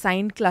are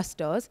assigned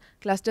clusters.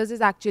 Clusters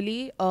is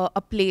actually a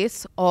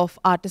place of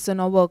artisan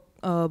or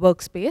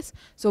workspace.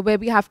 So where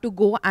we have to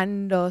go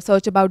and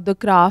search about the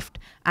craft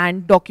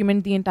and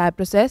document the entire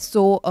process.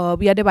 So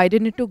we are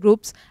divided into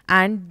groups,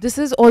 and this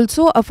is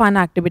also a fun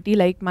activity,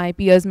 like my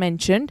peers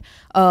mentioned.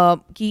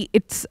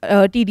 It's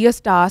a tedious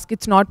task.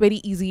 It's not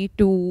very easy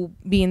to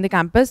be in the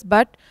campus,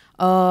 but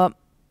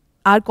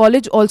our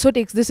college also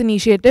takes this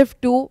initiative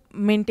to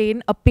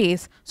maintain a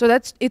pace, so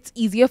that it's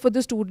easier for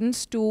the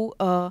students to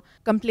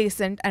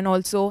complacent and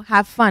also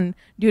have fun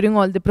during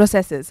all the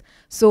processes.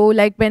 So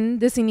like when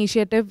this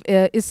initiative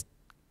is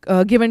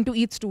given to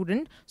each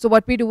student, so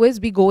what we do is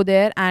we go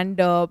there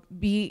and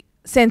we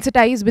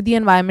sensitize with the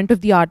environment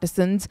of the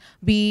artisans.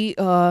 We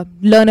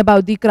learn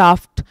about the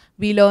craft.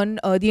 We learn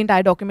the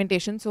entire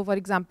documentation. So for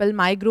example,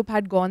 my group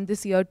had gone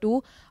this year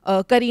to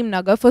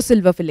Karimnagar for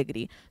silver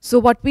filigree. So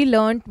what we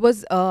learned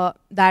was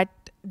that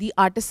the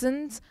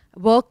artisans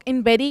work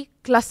in very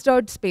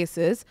clustered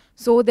spaces.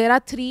 So there are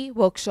 3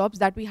 workshops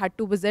that we had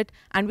to visit,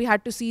 and we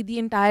had to see the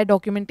entire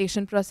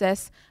documentation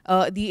process,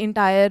 the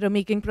entire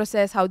making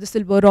process, how the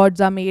silver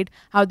rods are made,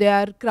 how they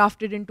are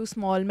crafted into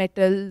small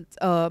metal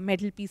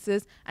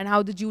pieces, and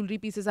how the jewelry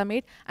pieces are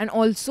made. And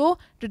also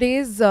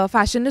today's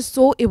fashion is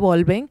so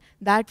evolving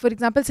that, for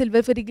example,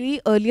 silver filigree,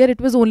 earlier it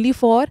was only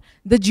for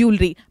the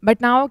jewelry, but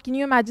now can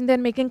you imagine they're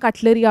making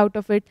cutlery out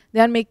of it, they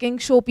are making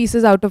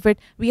showpieces out of it.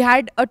 We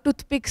had a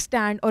toothpick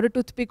stand or a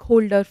toothpick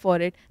holder for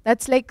it.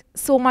 That's like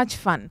so much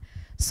fun.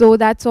 So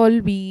that's all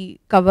we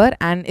cover,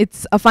 and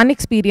it's a fun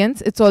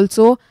experience. It's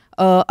also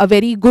a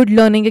very good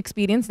learning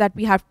experience that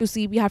we have to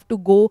see. We have to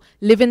go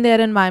live in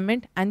their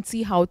environment and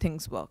see how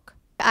things work.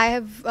 I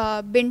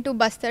have been to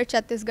Bastar,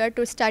 Chhattisgarh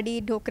to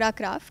study Dhokra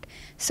craft.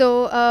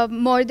 So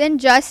more than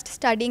just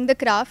studying the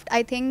craft,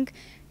 I think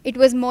it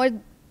was more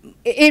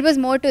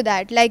to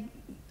that. Like,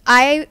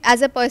 I,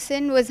 as a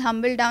person, was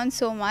humbled down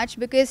so much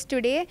because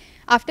today,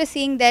 after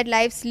seeing their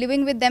lives,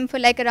 living with them for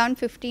like around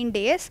 15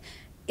 days,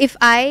 if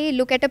I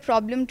look at a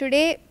problem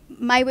today,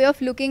 my way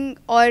of looking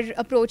or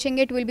approaching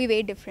it will be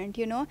very different,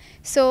 you know.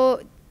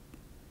 So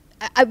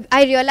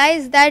I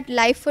realize that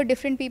life for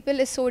different people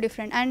is so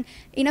different. And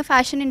in a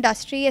fashion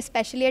industry,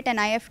 especially at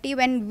NIFT,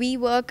 when we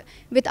work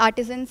with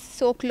artisans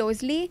so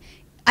closely,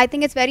 I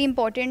think it's very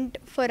important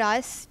for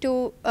us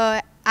to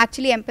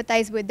actually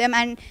empathize with them,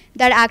 and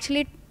that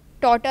actually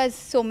taught us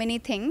so many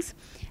things.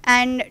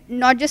 And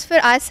not just for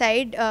our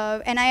side,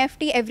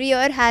 NIFT every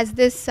year has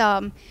this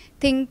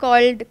thing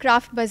called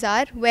Craft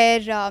Bazaar,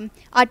 where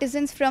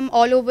artisans from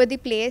all over the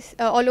place,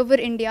 all over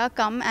India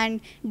come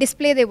and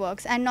display their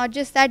works. And not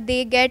just that,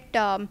 they get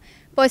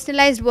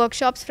personalized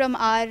workshops from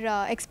our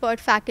expert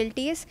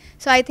faculties.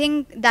 So I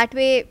think that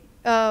way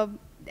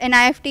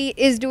NIFT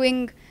is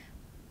doing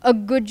a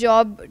good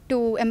job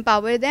to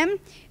empower them.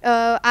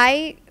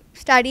 I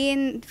study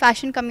in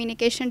fashion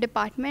communication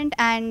department,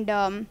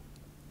 and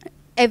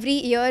every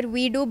year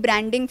we do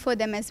branding for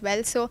them as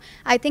well. So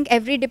I think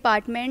every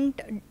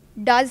department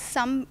does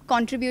some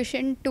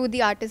contribution to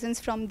the artisans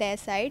from their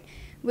side,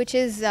 which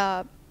is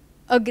a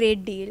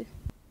great deal.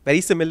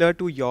 Very similar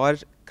to your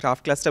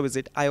craft cluster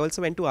visit, I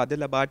also went to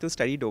Hyderabad to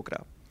study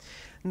Dokra.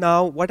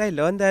 Now, what I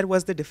learned there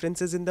was the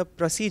differences in the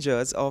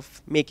procedures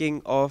of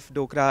making of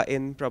Dokra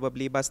in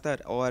probably Bastar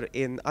or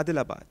in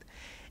Hyderabad.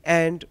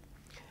 And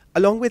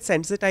along with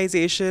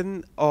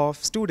sensitization of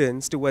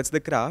students towards the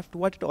craft,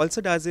 what it also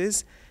does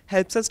is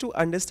helps us to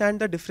understand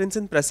the difference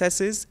in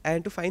processes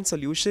and to find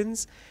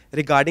solutions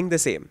regarding the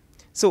same.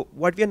 So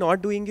what we are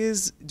not doing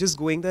is just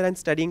going there and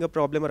studying a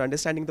problem or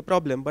understanding the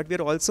problem, but we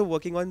are also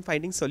working on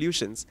finding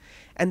solutions.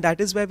 And that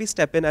is where we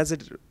step in as a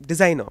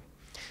designer.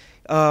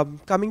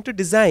 Coming to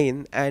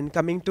design and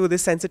coming to the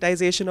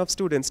sensitization of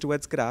students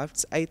towards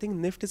crafts, I think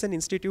NIFT is an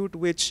institute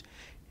which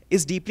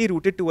is deeply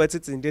rooted towards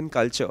its Indian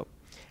culture.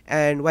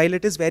 And while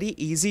it is very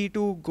easy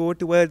to go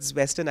towards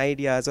Western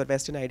ideas or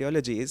Western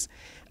ideologies,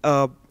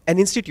 an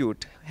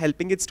institute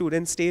helping its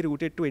students stay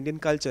rooted to Indian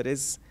culture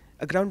is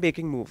a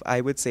groundbreaking move,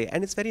 I would say,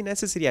 and it's very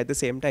necessary at the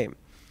same time.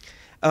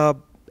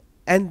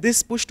 And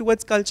this push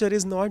towards culture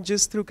is not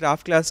just through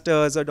craft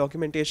clusters or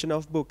documentation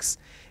of books.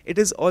 It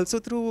is also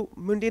through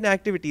mundane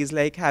activities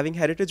like having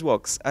heritage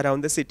walks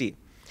around the city.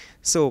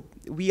 So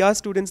we are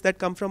students that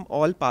come from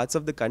all parts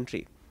of the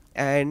country.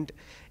 And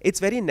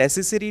it's very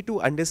necessary to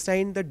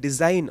understand the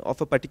design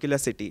of a particular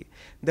city,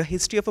 the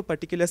history of a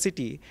particular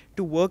city,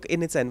 to work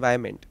in its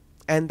environment.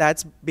 And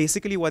that's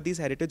basically what these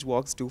heritage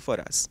walks do for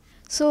us.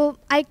 So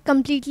I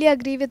completely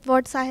agree with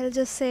what Sahil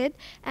just said,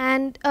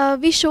 and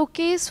we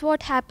showcase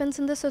what happens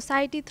in the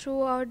society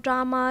through our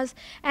dramas,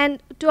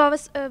 and to our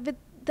with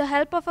the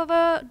help of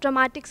our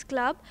dramatics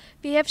club,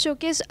 we have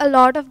showcased a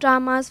lot of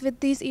dramas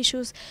with these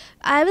issues.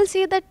 I will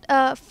say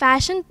that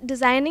fashion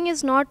designing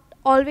is not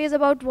always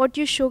about what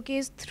you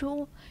showcase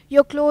through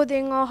your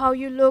clothing or how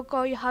you look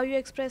or how you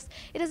express.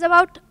 It is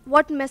about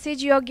what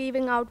message you are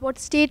giving out, what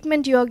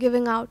statement you are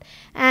giving out.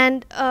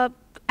 And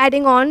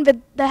adding on,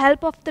 with the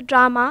help of the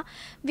drama,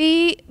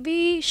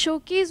 we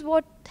showcase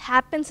what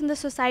happens in the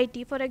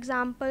society. For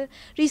example,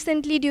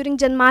 recently during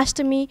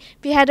Janmashtami,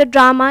 we had a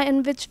drama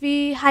in which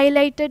we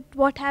highlighted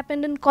what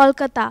happened in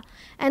Kolkata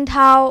and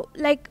how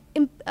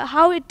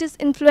how it is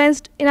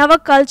influenced in our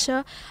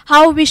culture,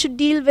 how we should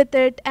deal with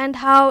it, and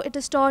how it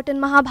is taught in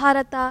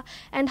Mahabharata,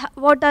 and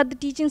what are the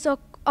teachings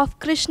of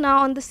Krishna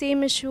on the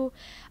same issue.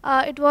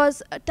 It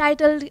was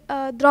titled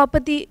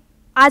Draupadi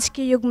Aaj Ke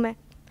Yug Mein.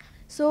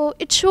 So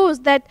it shows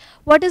that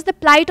what is the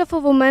plight of a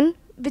woman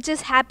which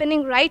is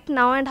happening right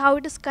now and how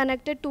it is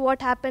connected to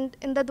what happened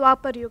in the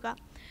Dwapar Yuga.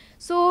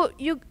 So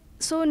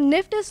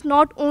NIFT is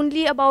not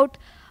only about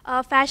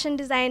fashion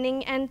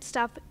designing and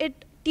stuff.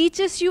 It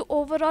teaches you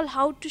overall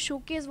how to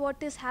showcase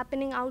what is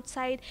happening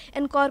outside,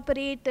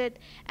 incorporate it,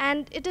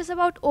 and it is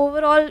about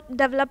overall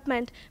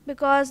development,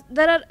 because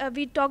there are,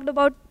 we talked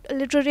about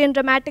literary and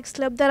dramatics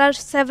club, there are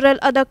several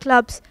other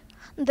clubs.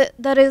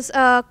 There is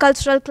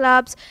cultural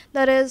clubs,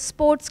 there is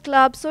sports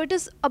clubs, so it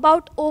is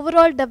about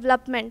overall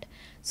development.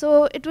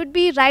 So it would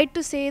be right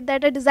to say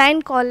that a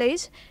design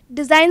college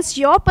designs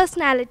your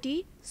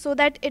personality so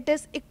that it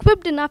is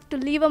equipped enough to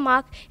leave a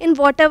mark in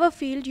whatever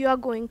field you are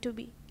going to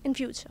be in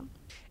future.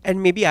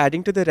 And maybe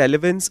adding to the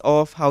relevance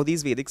of how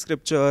these Vedic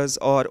scriptures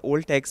or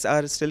old texts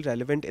are still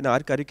relevant in our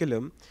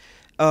curriculum,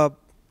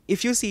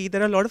 if you see,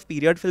 there are a lot of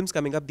period films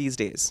coming up these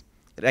days,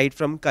 right?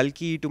 From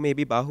Kalki to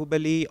maybe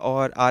Bahubali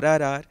or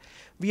RRR,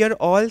 we are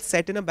all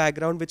set in a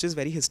background which is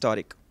very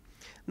historic.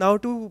 Now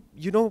to,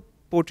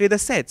 portray the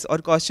sets or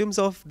costumes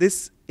of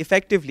this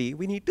effectively,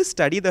 we need to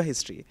study the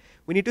history.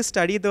 We need to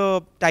study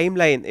the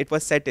timeline it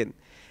was set in.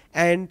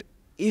 And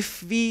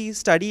if we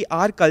study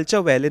our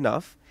culture well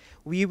enough,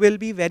 we will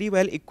be very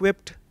well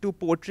equipped to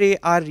portray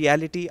our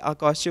reality, our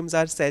costumes,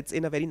 our sets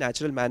in a very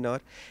natural manner.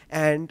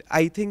 And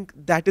I think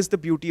that is the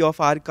beauty of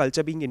our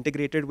culture being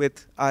integrated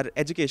with our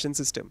education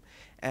system.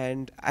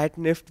 And at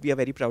NIFT, we are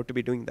very proud to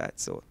be doing that.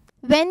 So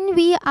when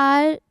we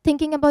are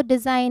thinking about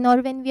design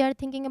or when we are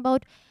thinking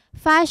about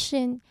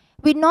fashion,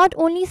 we not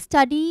only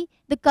study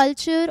the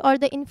culture or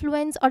the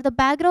influence or the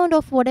background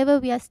of whatever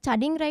we are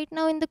studying right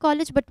now in the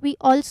college, but we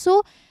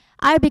also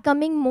are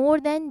becoming more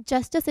than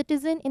just a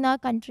citizen in our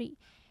country.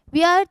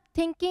 We are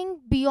thinking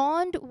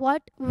beyond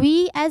what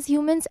we as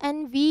humans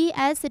and we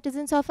as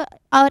citizens of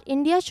our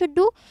India should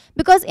do,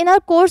 because in our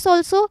course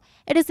also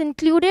it is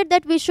included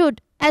that we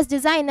should, as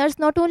designers,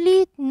 not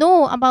only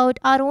know about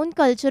our own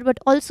culture but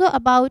also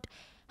about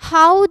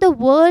how the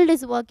world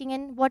is working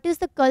and what is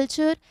the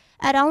culture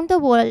around the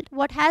world,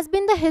 what has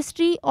been the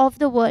history of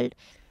the world.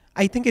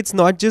 I think it's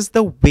not just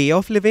the way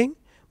of living,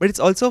 but it's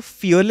also a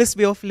fearless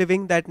way of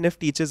living that NIF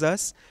teaches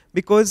us,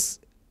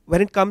 because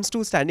when it comes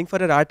to standing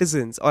for our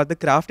artisans or the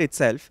craft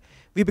itself,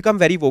 we become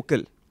very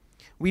vocal.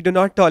 We do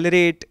not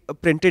tolerate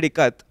printed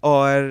ikat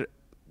or,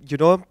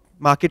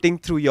 marketing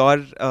through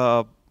your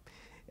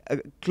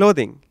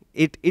clothing.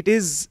 It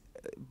is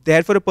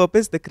there for a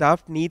purpose. The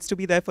craft needs to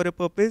be there for a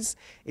purpose.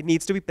 It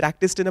needs to be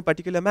practiced in a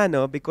particular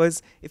manner,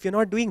 because if you're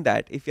not doing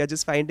that, if you're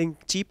just finding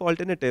cheap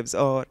alternatives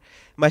or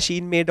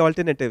machine-made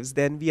alternatives,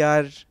 then we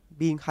are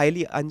being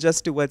highly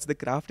unjust towards the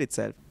craft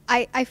itself.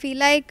 I feel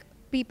like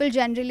people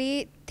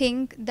generally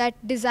think that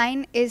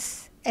design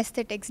is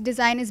aesthetics,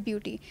 design is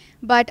beauty.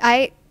 But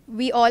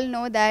we all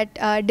know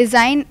that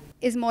design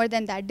is more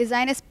than that.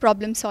 Design is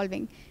problem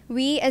solving.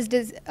 We as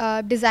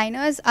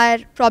designers are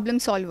problem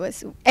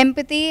solvers.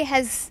 Empathy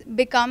has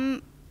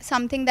become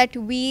something that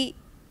we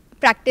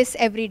practice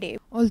every day.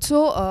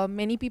 Also,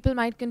 many people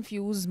might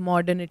confuse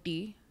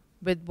modernity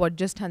with what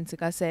just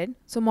Hansika said.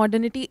 So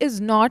modernity is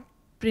not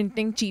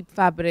printing cheap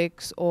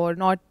fabrics or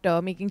not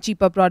making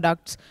cheaper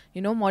products.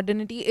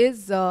 Modernity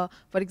is, for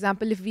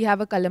example, if we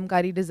have a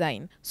kalamkari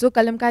design. So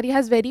kalamkari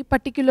has very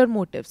particular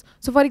motifs.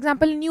 So for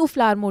example, new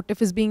flower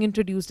motif is being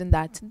introduced in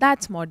that.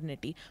 That's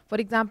modernity. For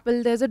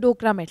example, there's a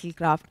dokra metal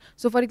craft.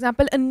 So for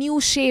example, a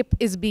new shape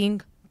is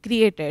being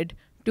created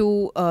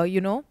to,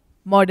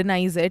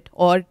 modernize it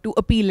or to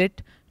appeal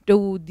it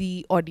to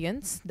the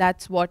audience.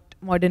 That's what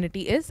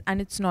modernity is. And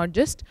it's not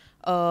just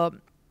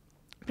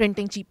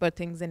printing cheaper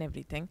things and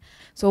everything.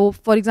 So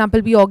for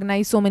example, we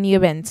organize so many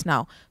events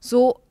now.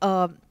 So,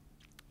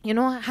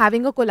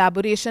 having a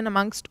collaboration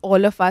amongst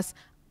all of us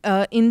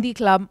in the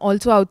club,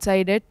 also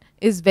outside it,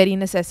 is very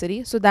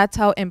necessary. So that's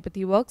how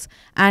empathy works.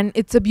 And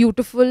it's a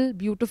beautiful,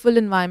 beautiful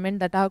environment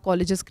that our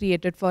college has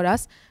created for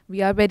us.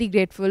 We are very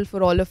grateful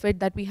for all of it,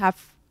 that we have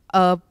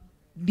a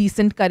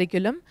decent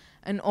curriculum.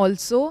 And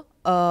also,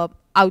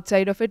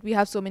 outside of it, we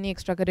have so many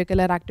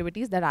extracurricular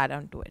activities that add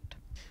on to it.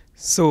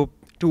 So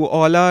to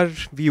all our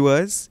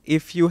viewers,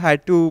 if you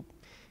had to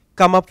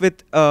come up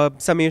with a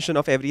summation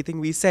of everything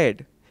we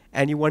said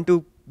and you want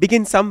to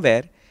begin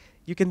somewhere,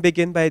 you can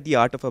begin by the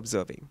art of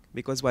observing.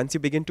 Because once you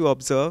begin to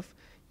observe,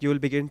 you will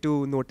begin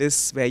to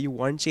notice where you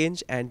want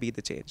change and be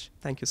the change.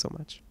 Thank you so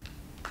much.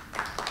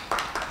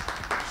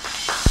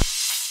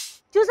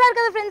 చూసారు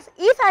కదా friends,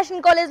 ఈ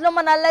fashion college లో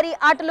మన అల్లరి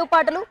ఆటలు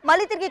పాటలు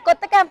మళ్ళీ తిరిగి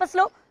కొత్త క్యాంపస్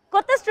లో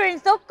కొత్త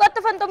స్టూడెంట్స్ తో కొత్త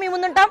ఫన్ తో మీ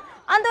ముందుంటాం.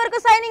 అంతవరకు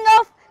signing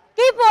off.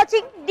 Keep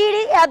watching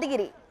DD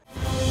Yadagiri.